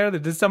element there?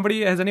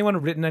 Has anyone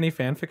written any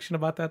fan fiction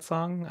about that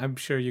song? I'm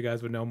sure you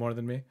guys would know more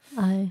than me.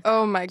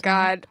 Oh my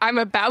God, I'm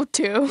about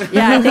to.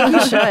 Yeah, I think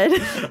you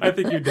should. I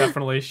think you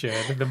definitely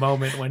should. The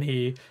moment when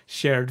he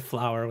shared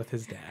flour with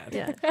his dad.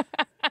 Yeah.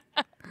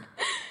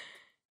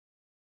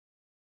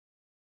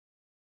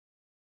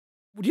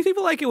 Do you think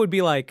like it would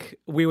be like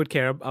we would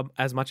care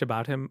as much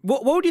about him?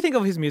 What would you think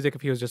of his music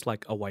if he was just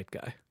like a white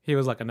guy? He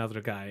was like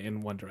another guy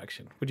in One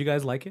Direction. Would you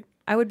guys like it?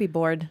 I would be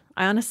bored.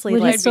 I honestly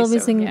Would like he still be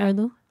so, singing yeah.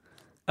 Urdu?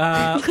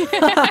 Let's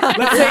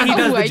say he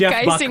does the White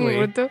Jeff guy singing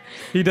Buckley. Urdu.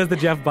 He does the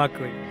Jeff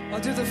Buckley.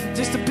 I'll do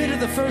just a bit of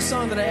the first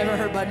song that I ever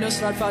heard by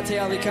Nusrat Fateh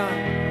Ali Khan.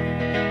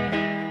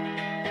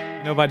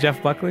 You know about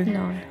Jeff Buckley?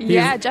 No.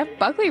 Yeah, Jeff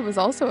Buckley was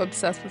also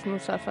obsessed with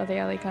Nusrat Fateh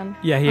Ali Khan.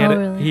 Yeah,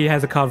 really? he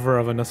has a cover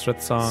of a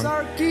Nusrat song.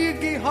 Sarki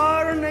ki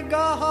har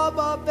nigah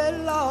ba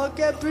bella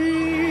ke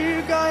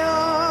pir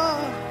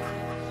gaya.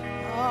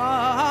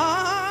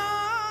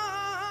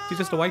 He's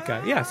just a white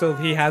guy. Yeah, so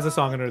he has a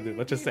song in Urdu,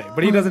 let's just say.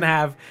 But he doesn't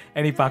have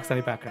any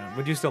Pakistani background.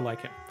 Would you still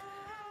like him?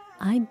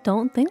 I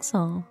don't think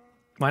so.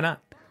 Why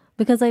not?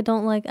 Because I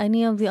don't like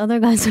any of the other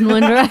guys in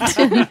One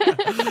Direction.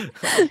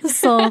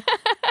 So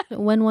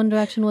when One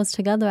Direction was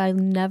together, I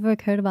never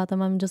cared about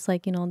them. I'm just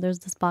like, you know, there's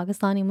this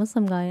Pakistani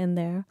Muslim guy in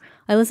there.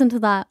 I listened to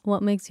that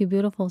What Makes You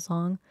Beautiful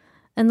song.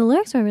 And the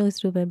lyrics are really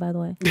stupid, by the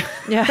way.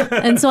 Yeah.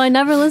 And so I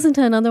never listened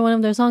to another one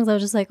of their songs. I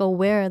was just like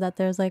aware that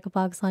there's like a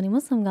Pakistani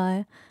Muslim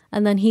guy.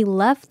 And then he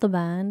left the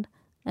band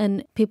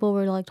and people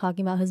were like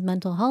talking about his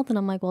mental health. And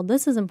I'm like, well,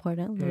 this is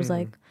important. There's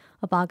like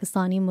a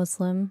Pakistani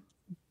Muslim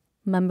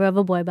member of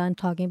a boy band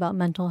talking about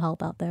mental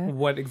health out there.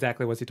 What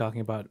exactly was he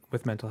talking about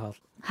with mental health?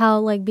 How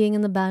like being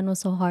in the band was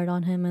so hard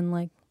on him and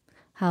like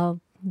how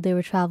they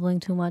were traveling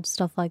too much,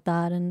 stuff like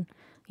that. And,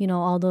 you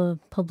know, all the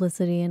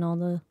publicity and all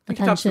the He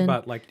talks attention.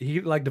 about like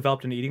he like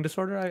developed an eating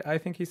disorder, I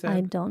think he said.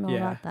 I don't know Yeah.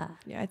 about that.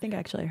 Yeah, I think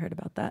actually I heard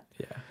about that.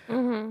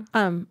 Yeah.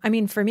 I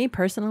mean, for me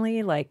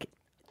personally, like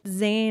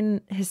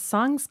Zayn, his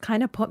songs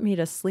kind of put me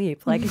to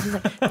sleep. Like he's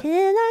like,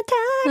 "Pillow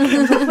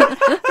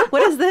talk."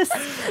 What is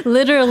this?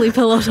 Literally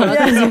pillow talk.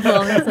 as you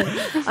fall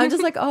asleep. I'm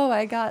just like, oh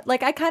my God.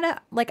 Like I kind of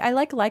like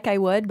I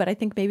would, but I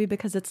think maybe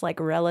because it's like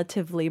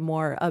relatively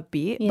more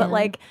upbeat. Yeah. But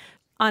like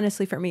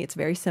honestly, for me, it's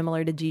very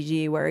similar to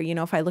Gigi, where, you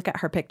know, if I look at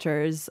her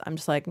pictures, I'm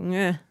just like,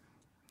 Yeah.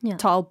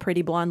 tall,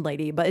 pretty blonde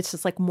lady. But it's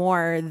just like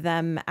more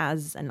them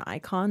as an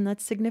icon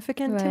that's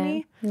significant to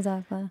me.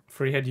 Exactly.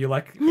 Freehead, you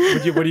like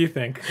what do you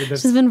think?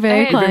 She's been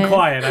very Hey. quiet. You've been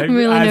quiet. I'm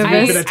really as nervous.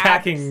 you've been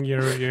attacking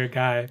your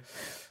guy.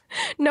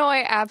 No,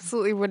 I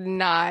absolutely would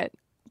not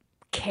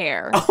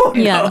care.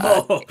 Yeah.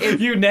 Oh,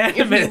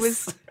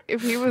 unanimous.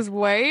 If he was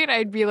white,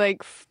 I'd be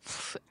like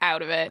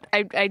out of it.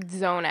 I'd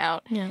zone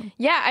out.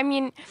 Yeah, I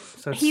mean,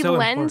 So it's he so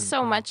lends important.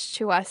 so much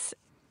to us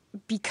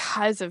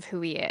because of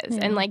who he is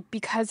and like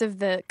because of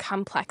the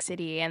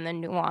complexity and the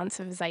nuance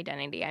of his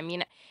identity. I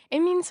mean, it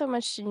means so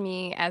much to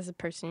me as a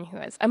person who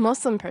is a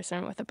Muslim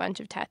person with a bunch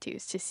of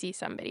tattoos to see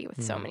somebody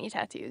with so many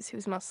tattoos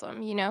who's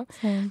Muslim, you know?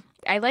 Same.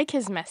 I like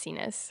his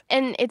messiness.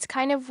 And it's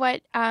kind of what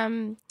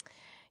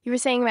you were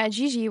saying about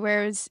Gigi,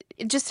 where it's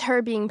just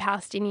her being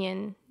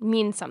Palestinian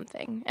means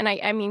something. And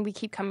I mean, we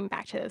keep coming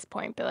back to this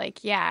point, but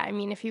like, yeah, I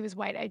mean, if he was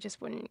white,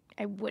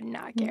 I would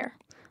not care.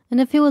 And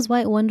if he was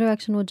white, One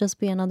Direction would just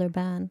be another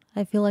band.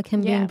 I feel like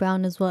him Yeah. being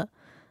brown is what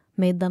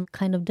made them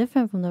kind of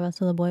different from the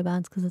rest of the boy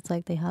bands because it's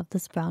like they have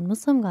this brown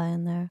Muslim guy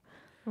in there.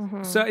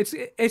 So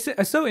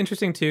it's so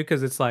interesting too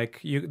because it's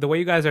like the way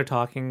you guys are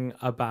talking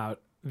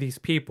about these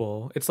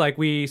people, it's like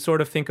we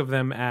sort of think of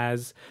them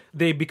as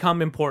they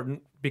become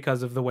important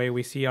because of the way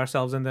we see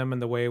ourselves in them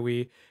and the way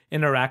we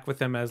interact with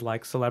them as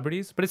like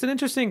celebrities. But it's an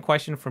interesting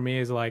question for me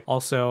is like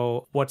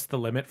also what's the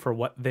limit for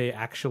what they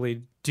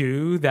actually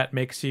do that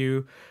makes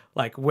you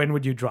like when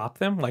would you drop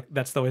them? Like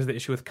that's always the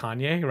issue with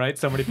Kanye, right?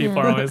 So many people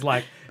are always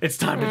like it's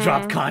time to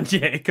drop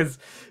Kanye because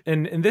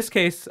in this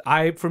case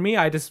I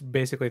just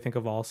basically think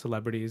of all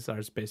celebrities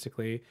as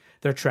basically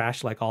they're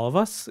trash like all of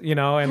us, you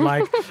know, and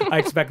like I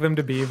expect them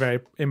to be very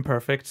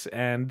imperfect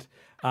and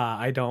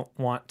I don't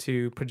want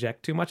to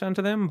project too much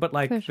onto them. But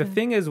like the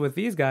thing is with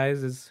these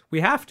guys is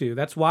we have to.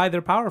 That's why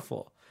they're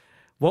powerful.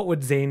 What would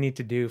Zayn need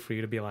to do for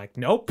you to be like,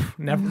 nope,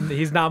 never,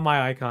 he's not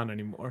my icon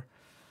anymore?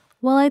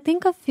 Well, I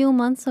think a few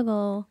months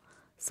ago,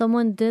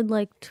 someone did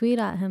like tweet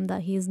at him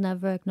that he's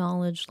never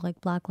acknowledged like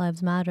Black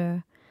Lives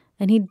Matter.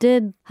 And he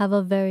did have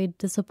a very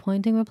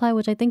disappointing reply,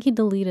 which I think he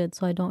deleted.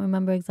 So I don't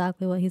remember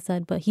exactly what he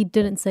said, but he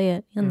didn't say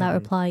it in that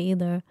reply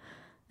either.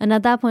 And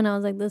at that point, I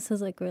was like, this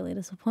is like really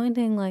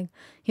disappointing. Like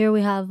here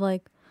we have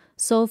like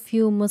so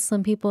few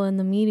Muslim people in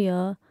the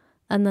media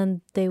and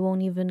then they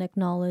won't even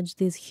acknowledge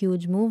these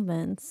huge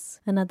movements.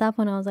 And at that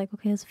point, I was like,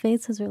 okay, his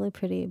face is really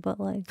pretty, but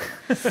like,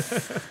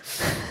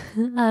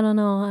 I don't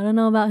know. I don't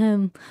know about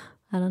him.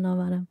 I don't know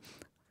about him.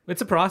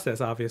 It's a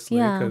process, obviously.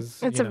 Yeah.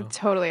 Cause, It's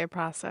totally a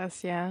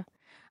process, yeah.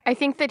 I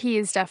think that he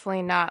is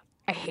definitely not,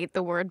 I hate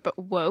the word, but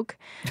woke.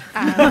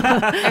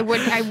 I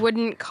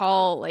wouldn't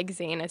call like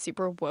Zayn a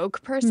super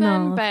woke person,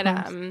 No, but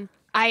of course.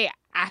 I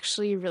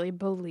actually really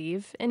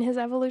believe in his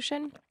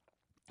evolution.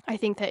 I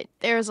think that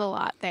there's a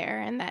lot there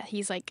and that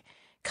he's like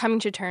coming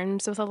to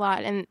terms with a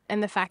lot and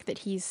the fact that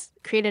he's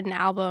created an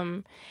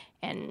album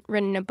and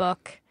written a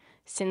book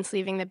since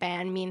leaving the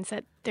band means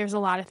that there's a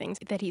lot of things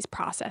that he's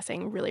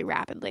processing really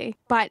rapidly.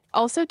 But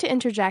also to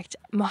interject,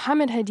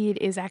 Mohammed Hadid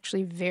is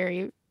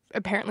actually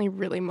apparently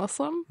really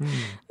Muslim.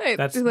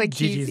 That's like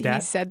Gigi's he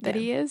dad? said that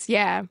he is.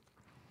 Yeah.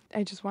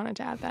 I just wanted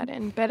to add that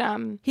in. But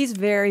He's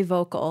very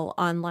vocal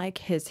on like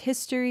his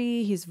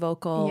history. He's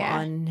vocal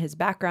on his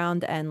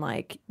background and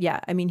like,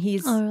 I mean, he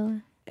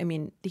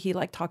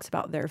like talks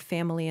about their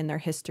family and their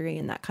history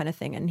and that kind of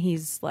thing. And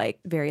he's like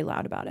very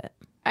loud about it.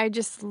 I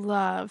just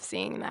love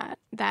seeing that.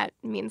 That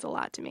means a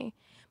lot to me.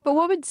 But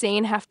what would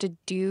Zayn have to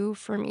do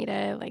for me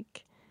to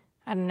like,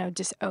 I don't know,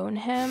 disown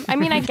him? I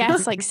mean, I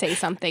guess like say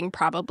something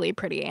probably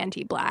pretty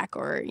anti-Black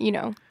or, you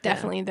know,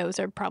 definitely those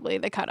are probably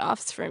the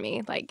cutoffs for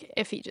me. Like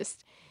if he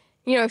just,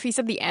 you know, if he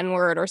said the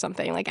N-word or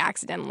something like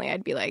accidentally,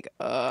 I'd be like,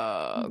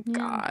 oh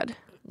God.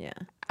 Yeah.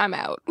 I'm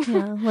out.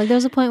 Yeah, like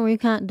there's a point where you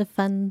can't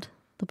defend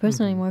the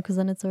person anymore because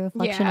then it's a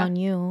reflection on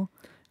you.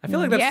 I feel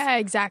like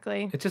that's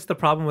exactly. It's just the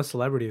problem with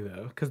celebrity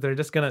though, because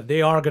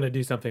they are gonna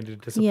do something to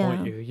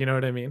disappoint you. You know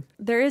what I mean?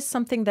 There is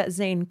something that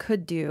Zayn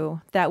could do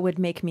that would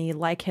make me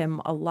like him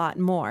a lot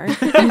more.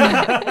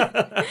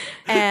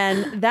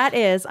 And that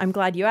is, I'm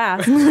glad you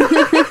asked.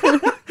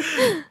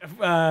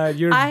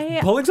 You're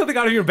pulling something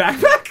out of your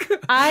backpack?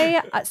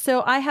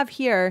 I have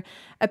here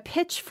a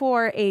pitch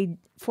for a duo.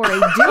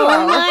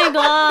 Oh my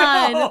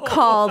God.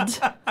 Called.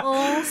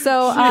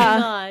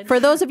 God. For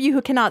those of you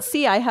who cannot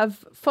see, I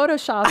have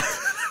photoshopped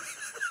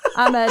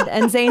Ahmed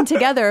and Zayn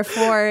together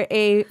for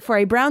a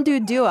brown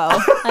dude duo.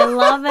 I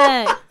love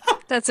it.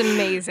 That's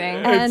amazing.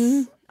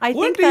 And I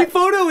What think that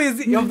photo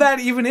of that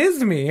even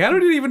is me? I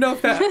don't even know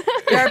if that.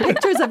 there are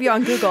pictures of you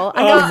on Google.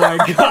 Oh my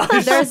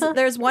gosh!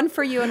 There's one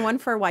for you and one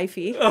for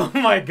wifey. Oh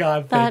my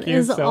God! Thank That you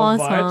is so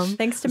awesome. much.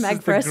 Thanks to This Meg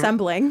is for the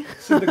assembling.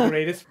 This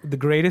is the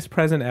greatest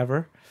present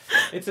ever.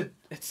 It's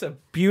a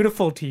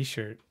beautiful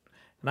T-shirt,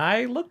 and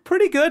I look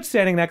pretty good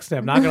standing next to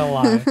him. Not gonna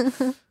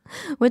lie.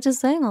 Which is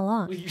saying a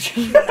lot. It's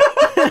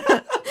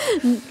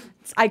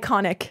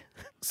iconic.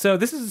 So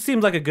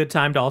seems like a good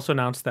time to also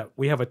announce that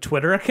we have a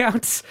Twitter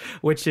account,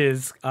 which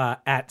is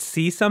at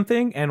See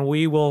Something, and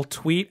we will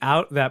tweet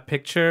out that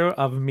picture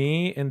of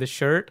me in the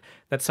shirt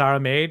that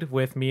Sarah made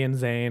with me and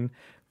Zayn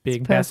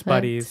being best perfect.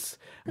 buddies.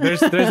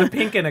 There's a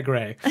pink and a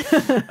gray,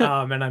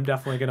 and I'm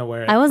definitely gonna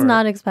wear it. I was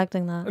not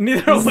expecting that.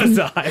 Neither was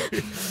I.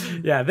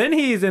 Yeah, then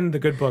he's in the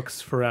good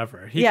books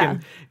forever.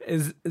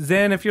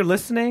 Zayn, if you're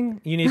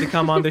listening, you need to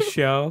come on the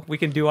show. We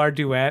can do our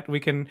duet. We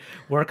can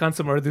work on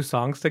some Urdu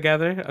songs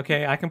together.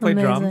 Okay, I can play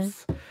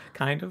drums,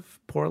 kind of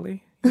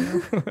poorly.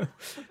 You know?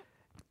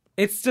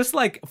 It's just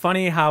like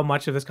funny how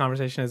much of this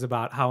conversation is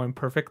about how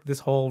imperfect this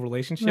whole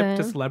relationship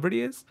to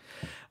celebrity is.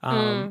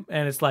 And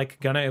it's like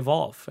gonna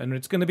evolve, and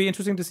it's gonna be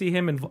interesting to see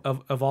him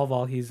evolve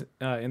while he's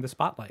in the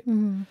spotlight.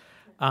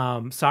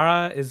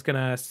 Sarah is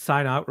gonna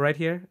sign out right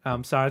here.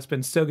 Sarah, it's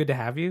been so good to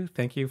have you.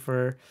 Thank you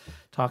for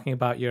talking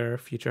about your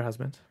future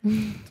husband.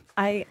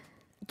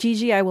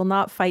 Gigi, I will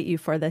not fight you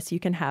for this. You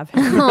can have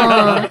him.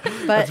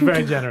 That's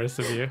very generous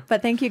of you.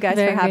 But thank you guys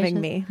Very for having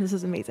gracious. me. This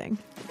is amazing.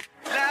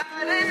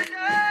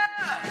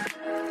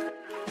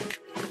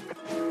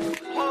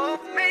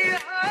 Hold me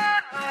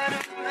hard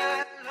and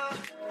mellow.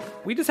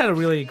 we just had a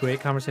really great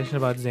conversation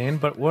about Zayn,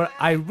 but what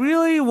I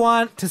really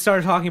want to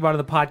start talking about on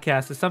the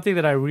podcast is something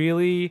that I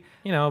really,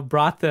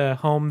 brought the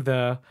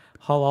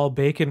halal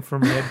bacon for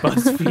me at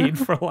BuzzFeed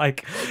for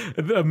like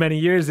many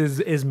years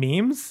is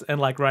memes and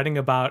like writing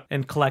about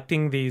and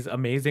collecting these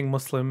amazing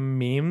Muslim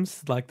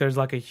memes. Like there's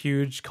like a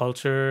huge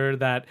culture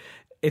that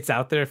it's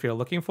out there if you're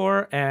looking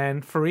for.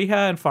 And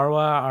Fariha and Farwa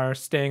are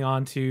staying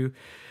on to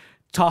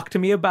talk to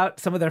me about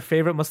some of their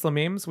favorite Muslim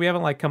memes. We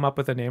haven't like come up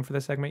with a name for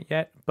this segment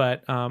yet,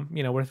 but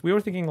we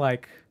were thinking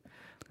like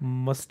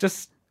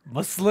just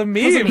Muslim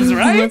memes,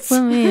 right?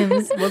 Muslim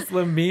memes.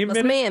 Muslim meme.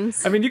 Muslim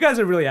memes. I mean, you guys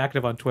are really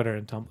active on Twitter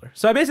and Tumblr.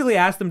 So I basically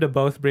asked them to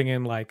both bring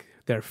in like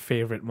their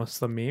favorite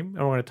Muslim meme, and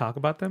we're going to talk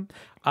about them.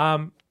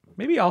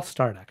 Maybe I'll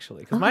start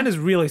actually, because mine is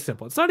really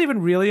simple. It's not even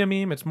really a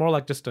meme. It's more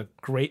like just a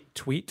great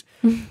tweet,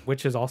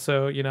 which is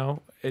also,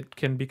 it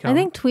can become... I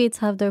think tweets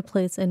have their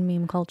place in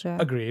meme culture.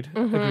 Agreed.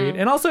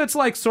 And also it's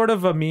like sort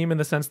of a meme in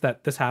the sense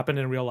that this happened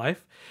in real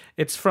life.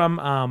 It's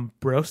from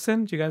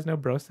Brosen. Do you guys know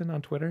Brosen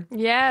on Twitter?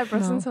 Yeah,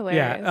 Brosen's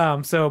hilarious.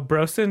 Yeah. So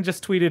Brosen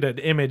just tweeted an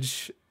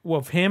image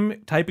of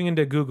him typing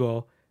into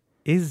Google,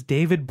 "Is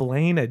David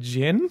Blaine a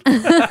djinn?"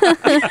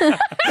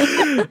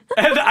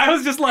 And I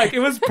was just like, it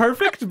was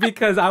perfect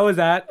because I was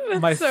at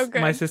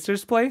my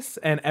sister's place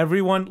and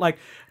everyone, like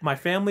my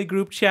family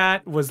group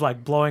chat was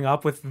like blowing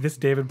up with this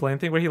David Blaine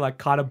thing where he like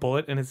caught a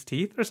bullet in his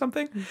teeth or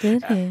something.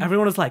 Did he?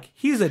 Everyone was like,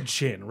 he's a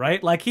djinn,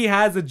 right? Like he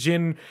has a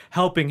djinn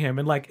helping him.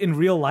 And like in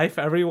real life,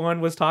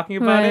 everyone was talking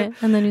about it.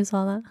 And then you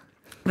saw that.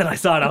 Then I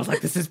saw it. I was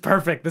like, this is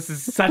perfect. This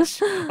is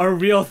such a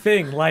real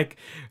thing. Like,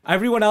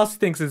 everyone else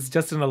thinks it's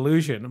just an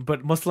illusion,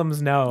 but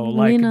Muslims know.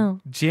 Like, we know.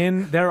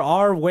 Jinn, there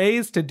are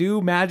ways to do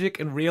magic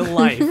in real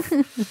life.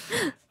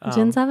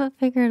 Jinns have it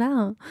figured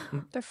out.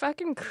 They're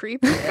fucking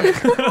creepy.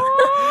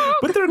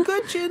 But they're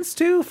good jinns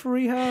too,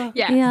 Fariha.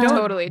 Yeah.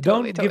 Totally.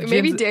 don't give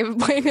Maybe jinns- David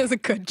Blaine is a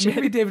good jinn.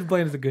 Maybe David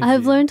Blaine is a good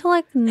I've jinn. learned to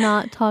like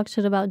not talk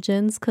shit about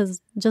jinns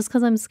because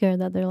I'm scared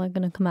that they're like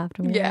gonna come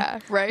after me. Yeah,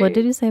 right. What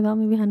did you say about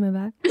me behind my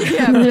back?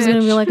 Yeah, There's gonna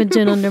be bitch. like a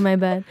jinn under my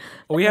bed.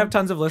 We have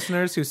tons of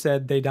listeners who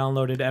said they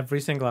downloaded every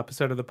single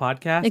episode of the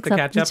podcast to Except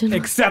catch the up, jinn.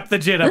 except the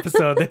jinn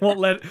episode. They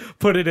won't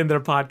put it in their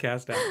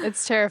podcast app.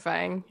 It's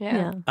terrifying.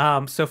 Yeah.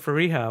 So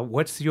Fariha,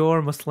 what's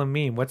your Muslim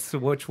meme?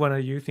 Which one are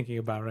you thinking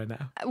about right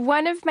now?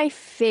 One of my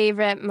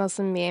favorite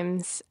Muslim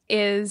memes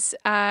is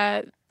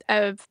a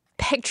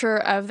picture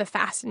of the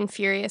Fast and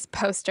Furious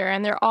poster,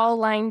 and they're all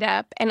lined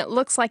up, and it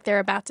looks like they're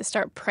about to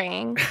start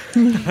praying.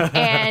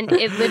 And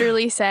it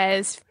literally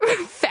says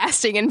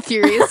Fasting and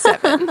Furious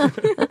 7.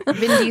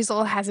 Vin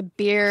Diesel has a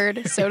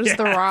beard, so does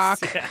The Rock.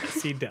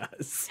 Yes, he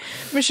does.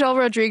 Michelle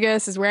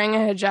Rodriguez is wearing a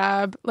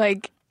hijab.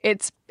 Like,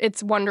 it's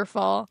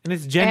wonderful. And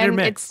it's gender And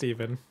mixed,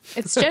 even.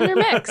 It's gender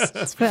mixed.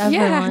 It's for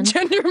Yeah, everyone.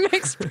 gender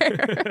mixed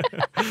prayer.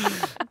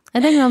 I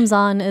think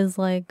Ramzan is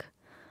like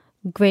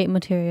great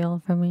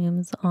material for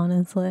memes,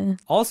 honestly.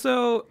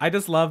 Also, I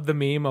just love the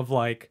meme of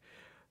like,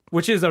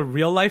 which is a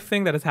real life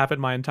thing that has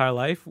happened my entire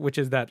life, which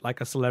is that like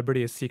a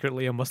celebrity is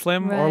secretly a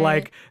Muslim or Right.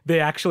 like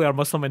they actually are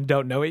Muslim and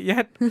don't know it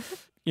yet.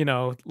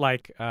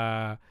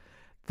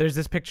 There's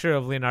this picture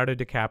of Leonardo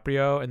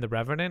DiCaprio in The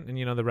Revenant, and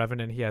The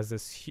Revenant,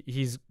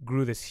 he's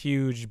grew this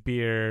huge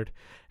beard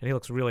and he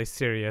looks really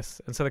serious.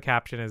 And so the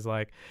caption is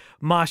like,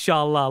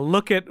 "MashaAllah,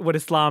 look at what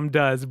Islam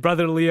does.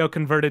 Brother Leo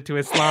converted to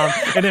Islam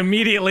and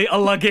immediately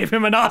Allah gave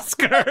him an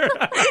Oscar."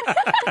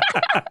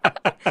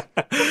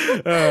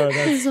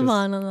 That's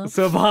Subhanallah.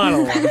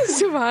 Subhanallah.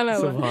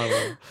 Subhanallah.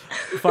 Subhanallah.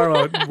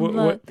 Farwa,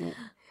 what?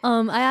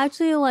 I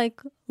actually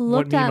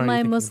looked meme are at you my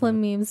thinking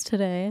Muslim memes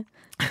today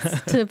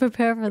to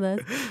prepare for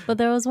this. But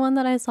there was one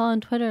that I saw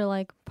on Twitter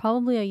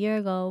probably a year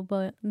ago.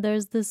 But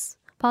there's this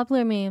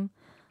popular meme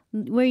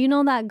where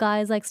that guy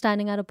is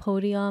standing at a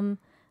podium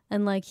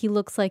and he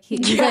looks like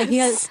he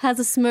has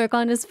a smirk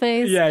on his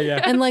face. Yeah,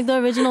 yeah. And the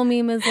original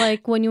meme is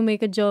when you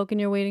make a joke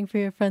and you're waiting for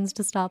your friends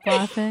to stop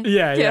laughing.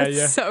 Yeah, yeah, Yes,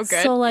 yeah. so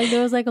good. So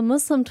there was a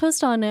Muslim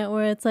twist on it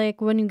where it's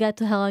when you get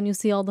to hell and you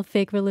see all the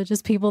fake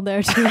religious people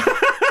there too.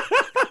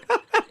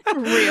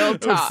 Real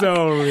talk.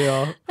 So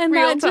real. And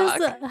Real that just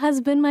talk.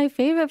 has been my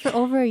favorite for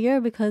over a year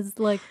because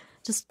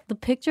just the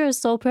picture is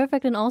so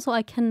perfect, and also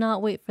I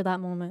cannot wait for that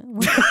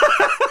moment.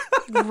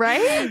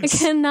 Right? I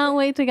cannot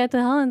wait to get to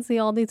hell and see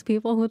all these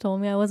people who told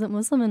me I wasn't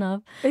Muslim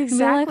enough. And be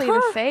Exactly, like,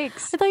 the "Huh,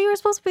 fakes. I thought you were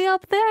supposed to be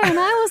up there and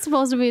I was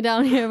supposed to be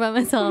down here by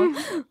myself."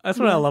 That's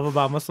what I love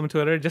about Muslim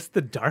Twitter, just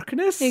the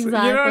darkness.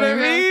 Exactly. You know what I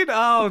Yeah. mean?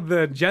 Oh,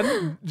 the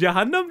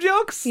Jahannam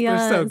jokes? They're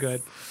so Yes.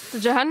 good. The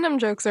Jahannam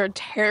jokes are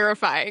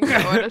terrifying though,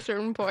 at a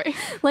certain point.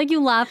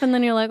 You laugh and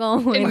then you're like, "Oh,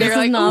 wait, And this they're is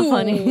like, not "Ooh."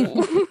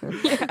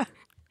 funny." Yeah.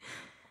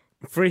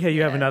 Fariha,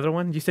 you have another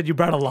one? You said you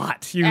brought a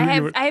lot. I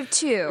have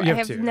two. I have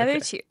have two, another okay.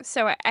 two.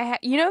 So I have,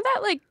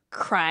 that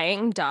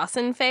crying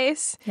Dawson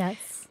face,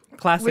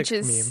 Classic which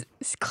is meme.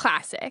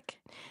 classic.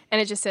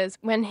 and it just says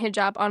when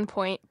hijab on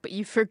point, but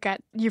you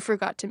forgot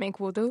to make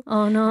wudu.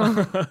 Oh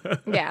no.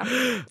 Yeah,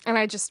 and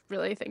I just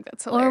really think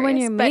that's hilarious. Or when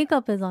your But-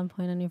 makeup is on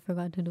point and you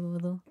forgot to do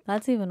wudu.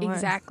 That's even worse.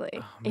 Exactly.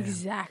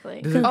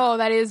 Exactly. Does it- Oh,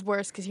 that is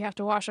worse because you have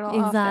to wash it all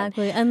off.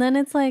 Exactly. And then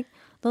it's like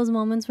those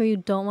moments where you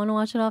don't want to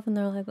wash it off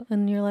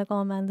and you're like,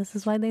 oh man, this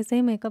is why they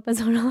say makeup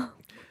is on off.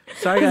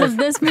 Sorry, Because guys. of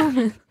this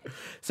moment.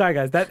 Sorry,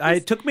 guys.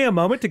 It took me a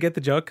moment to get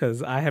the joke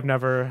because I have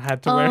never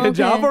had to wear Oh,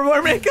 hijab okay. or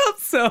wear makeup.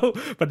 So,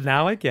 but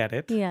now I get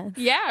it. Yes.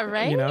 Yeah,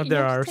 right? You know,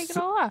 there have are to take it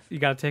all off. You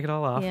got to take it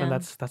all off, Yeah. and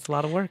that's a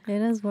lot of work.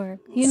 It is work.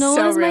 You know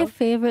So what is my real.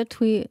 favorite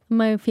tweet,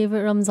 my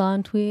favorite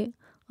Ramzan tweet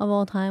of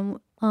all time?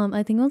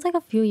 I think it was like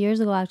a few years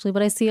ago actually,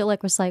 but I see it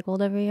like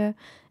recycled every year.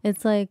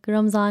 It's like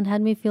Ramzan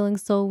had me feeling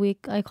so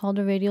weak. I called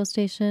a radio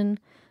station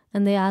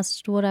and they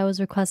asked what I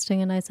was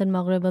requesting and I said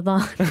Maghrib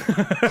Adhan.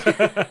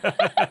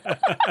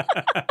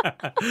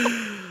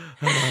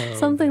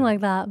 Something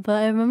like that.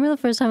 But I remember the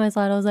first time I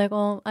saw it, I was like,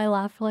 oh, I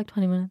laughed for like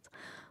 20 minutes.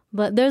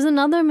 But there's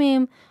another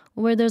meme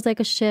where there's like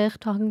a sheikh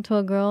talking to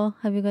a girl.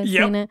 Have you guys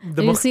Yep, seen it?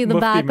 the And you see the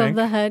Mufti back Menk. of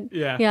the head.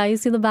 Yeah. Yeah, you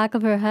see the back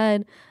of her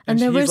head. And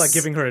there she's were like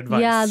giving her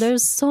advice. Yeah,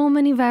 there's so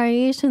many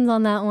variations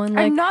on that one.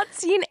 I've Like not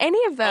seen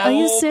any of them. Are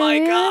you Oh my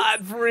serious? God,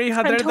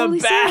 Fariha, they're totally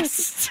the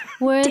serious. best.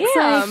 where it's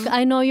Damn. like,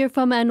 I know you're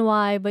from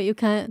NY, but you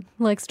can't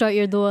like start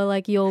your dua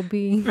like yo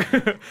B. I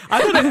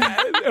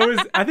thought it was.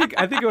 I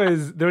think it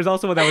was. There was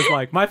also one that was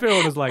like, my favorite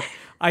one was like,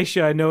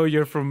 Aisha, I know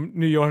you're from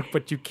New York,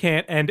 but you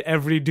can't end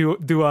every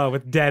dua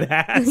with dead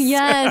ass.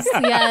 Yes.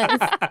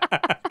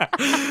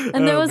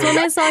 And there was one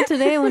I saw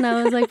today when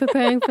I was like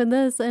preparing for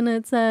this, and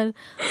it said,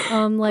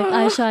 like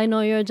Aisha, I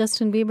know you're a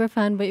Justin Bieber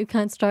fan, but you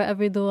can't start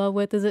every dua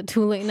with, is it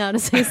too late now to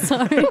say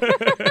sorry?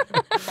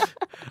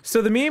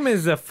 So the meme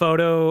is a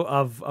photo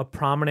of a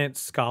prominent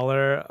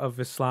scholar of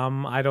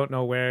Islam. I don't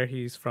know where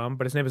he's from,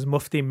 but his name is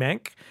Mufti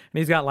Menk, and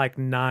he's got like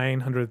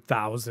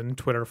 900,000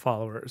 Twitter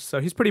followers. So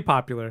he's pretty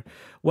popular,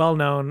 well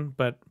known,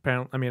 but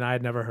apparently, I mean, I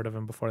had never heard of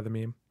him before the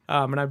meme.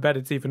 And I bet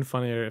it's even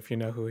funnier if you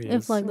know who he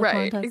is. If like the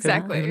Right, context.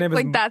 exactly. His name is-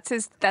 Like that's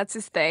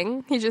his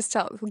thing. He just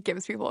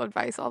gives people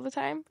advice all the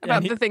time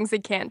about he- the things they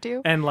can't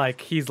do. And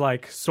like he's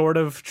like sort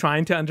of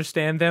trying to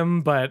understand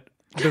them, but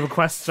the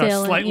requests are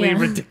Failing, slightly yeah.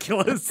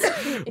 ridiculous or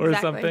Exactly.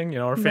 something,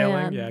 or But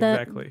failing. Yeah, the-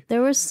 exactly.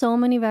 There were so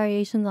many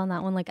variations on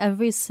that one, like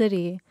every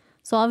city.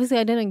 So obviously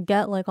I didn't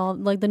get like all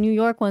like the New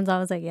York ones. I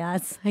was like,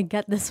 yes, I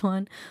get this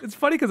one. It's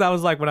funny because I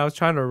was like, when I was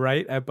trying to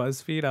write at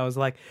BuzzFeed, I was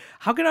like,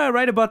 how can I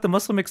write about the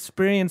Muslim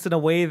experience in a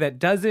way that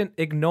doesn't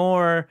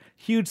ignore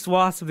huge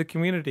swaths of the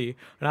community?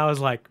 And I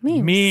was like,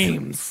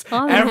 memes.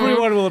 Oh, yeah.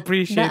 Everyone will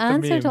appreciate The the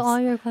answer memes. to all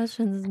your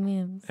questions is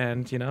memes.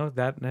 And you know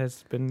that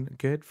has been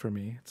good for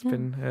me. It's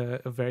been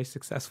a very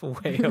successful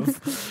way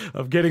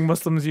of getting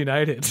Muslims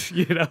united.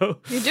 You know.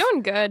 You're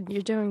doing good.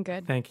 You're doing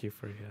good. Thank you,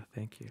 Fariha.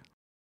 Thank you.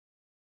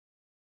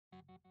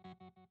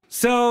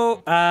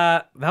 So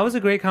that was a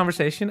great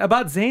conversation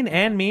about Zayn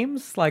and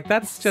memes. Like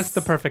that's just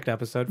the perfect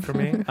episode for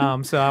me.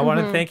 So I want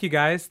to thank you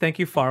guys. Thank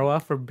you,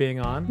 Farwa, for being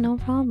on. No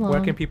problem.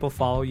 Where can people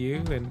follow you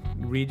and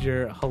read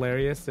your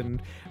hilarious and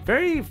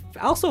very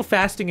also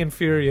fasting and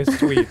furious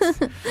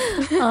tweets?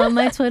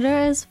 My Twitter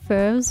is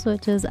Farws,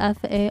 which is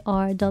FARWZZ.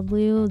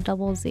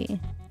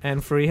 And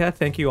Fariha,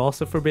 thank you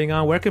also for being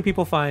on. Where can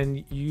people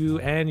find you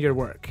and your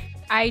work?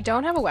 I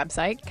don't have a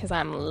website because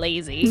I'm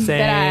lazy.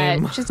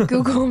 Same. But just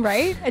Google,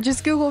 right? I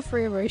just Google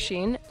Faria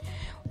Roisin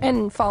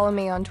and follow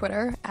me on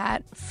Twitter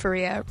at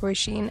Faria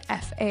Roisin,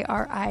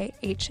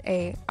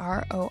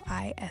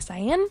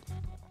 FARIHAROISIN.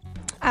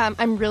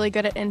 I'm really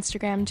good at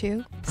Instagram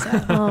too, so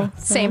Oh,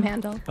 same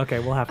handle. Okay,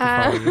 we'll have to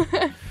follow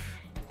you.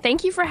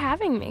 Thank you for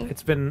having me.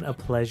 It's been a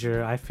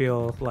pleasure. I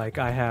feel like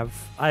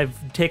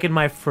I've taken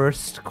my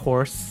first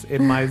course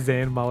in my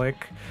Zayn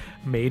Malik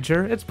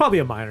major. It's probably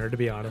a minor, to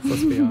be honest.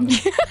 Let's be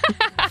honest.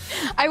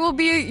 I will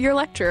be your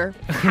lecturer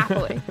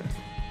happily.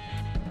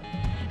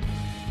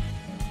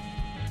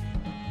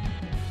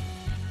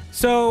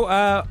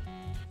 So,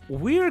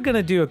 we're going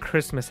to do a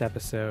Christmas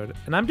episode,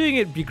 and I'm doing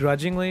it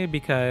begrudgingly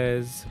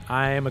because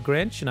I am a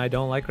Grinch and I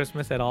don't like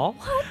Christmas at all.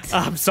 What?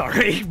 I'm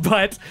sorry,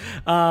 but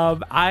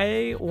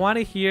I want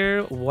to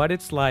hear what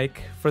it's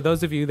like for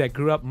those of you that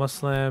grew up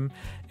Muslim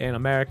in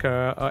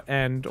America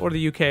or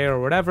the UK or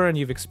whatever, and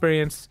you've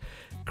experienced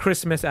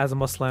Christmas as a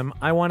Muslim.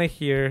 I want to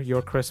hear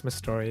your Christmas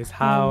stories,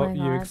 how my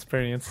you God.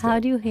 experienced How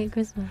it. do you hate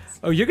Christmas?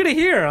 Oh, you're going to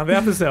hear on the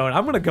episode.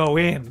 I'm going to go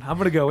in.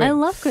 I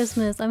love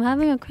Christmas. I'm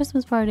having a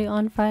Christmas party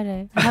on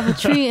Friday. I have a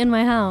tree in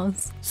my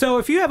house. So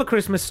if you have a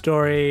Christmas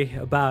story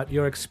about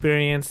your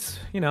experience,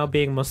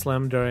 being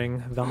Muslim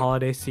during the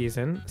holiday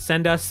season,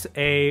 send us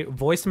a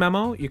voice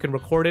memo. You can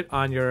record it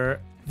on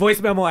your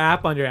voice memo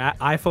app on your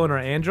iPhone or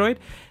Android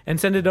and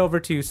send it over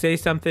to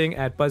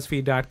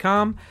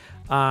saysomething@buzzfeed.com.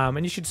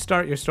 And you should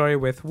start your story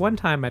with one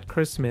time at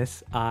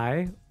Christmas,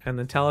 and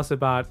then tell us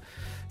about,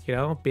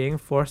 being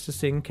forced to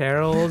sing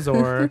carols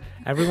or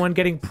everyone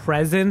getting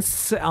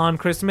presents on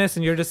Christmas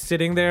and you're just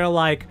sitting there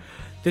like,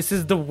 this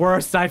is the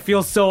worst. I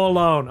feel so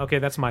alone. Okay,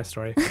 that's my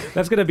story.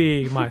 That's going to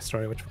be my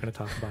story, which we're going to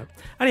talk about.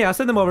 Anyhow,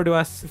 send them over to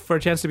us for a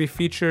chance to be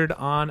featured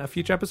on a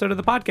future episode of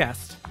the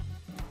podcast.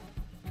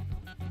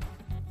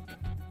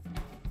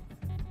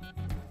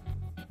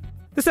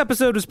 This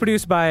episode was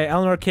produced by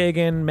Eleanor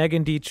Kagan,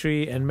 Megan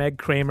Dietrich, and Meg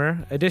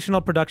Kramer.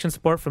 Additional production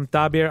support from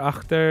Tabir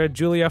Akhtar,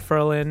 Julia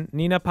Ferlin,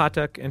 Nina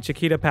Patak, and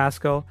Chiquita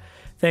Pascal.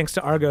 Thanks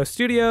to Argo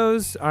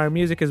Studios. Our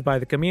music is by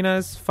The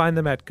Caminas. Find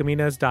them at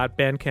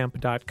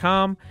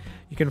caminas.bandcamp.com.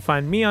 You can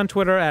find me on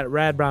Twitter at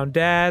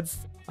radbrowndads.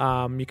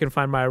 You can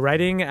find my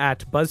writing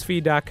at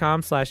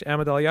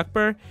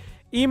buzzfeed.com/AmadalYakber.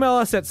 Email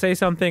us at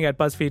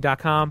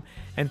saysomething@buzzfeed.com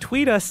and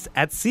tweet us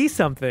at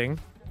seesomething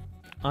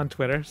on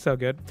Twitter. So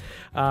good.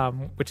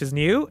 Which is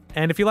new.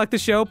 And if you like the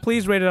show,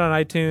 please rate it on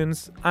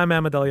iTunes. I'm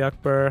Amadal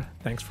Yakber.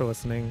 Thanks for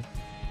listening.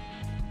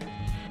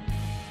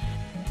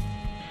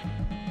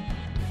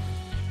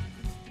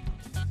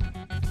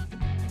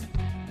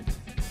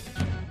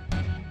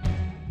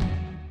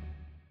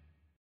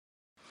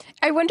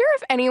 I wonder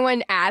if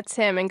anyone ats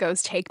him and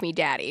goes, "Take me,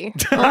 daddy."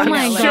 Oh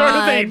my Sure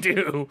god. they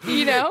do.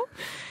 You know?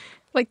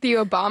 Like the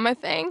Obama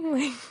thing.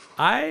 Like,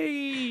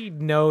 I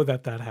know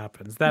that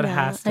happens. That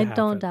has to I happen.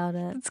 don't doubt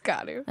it. it's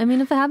got to. I mean,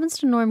 if it happens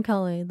to Norm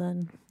Kelly,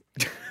 then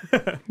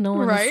no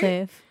one Right? is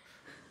safe.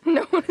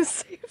 No one is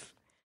safe.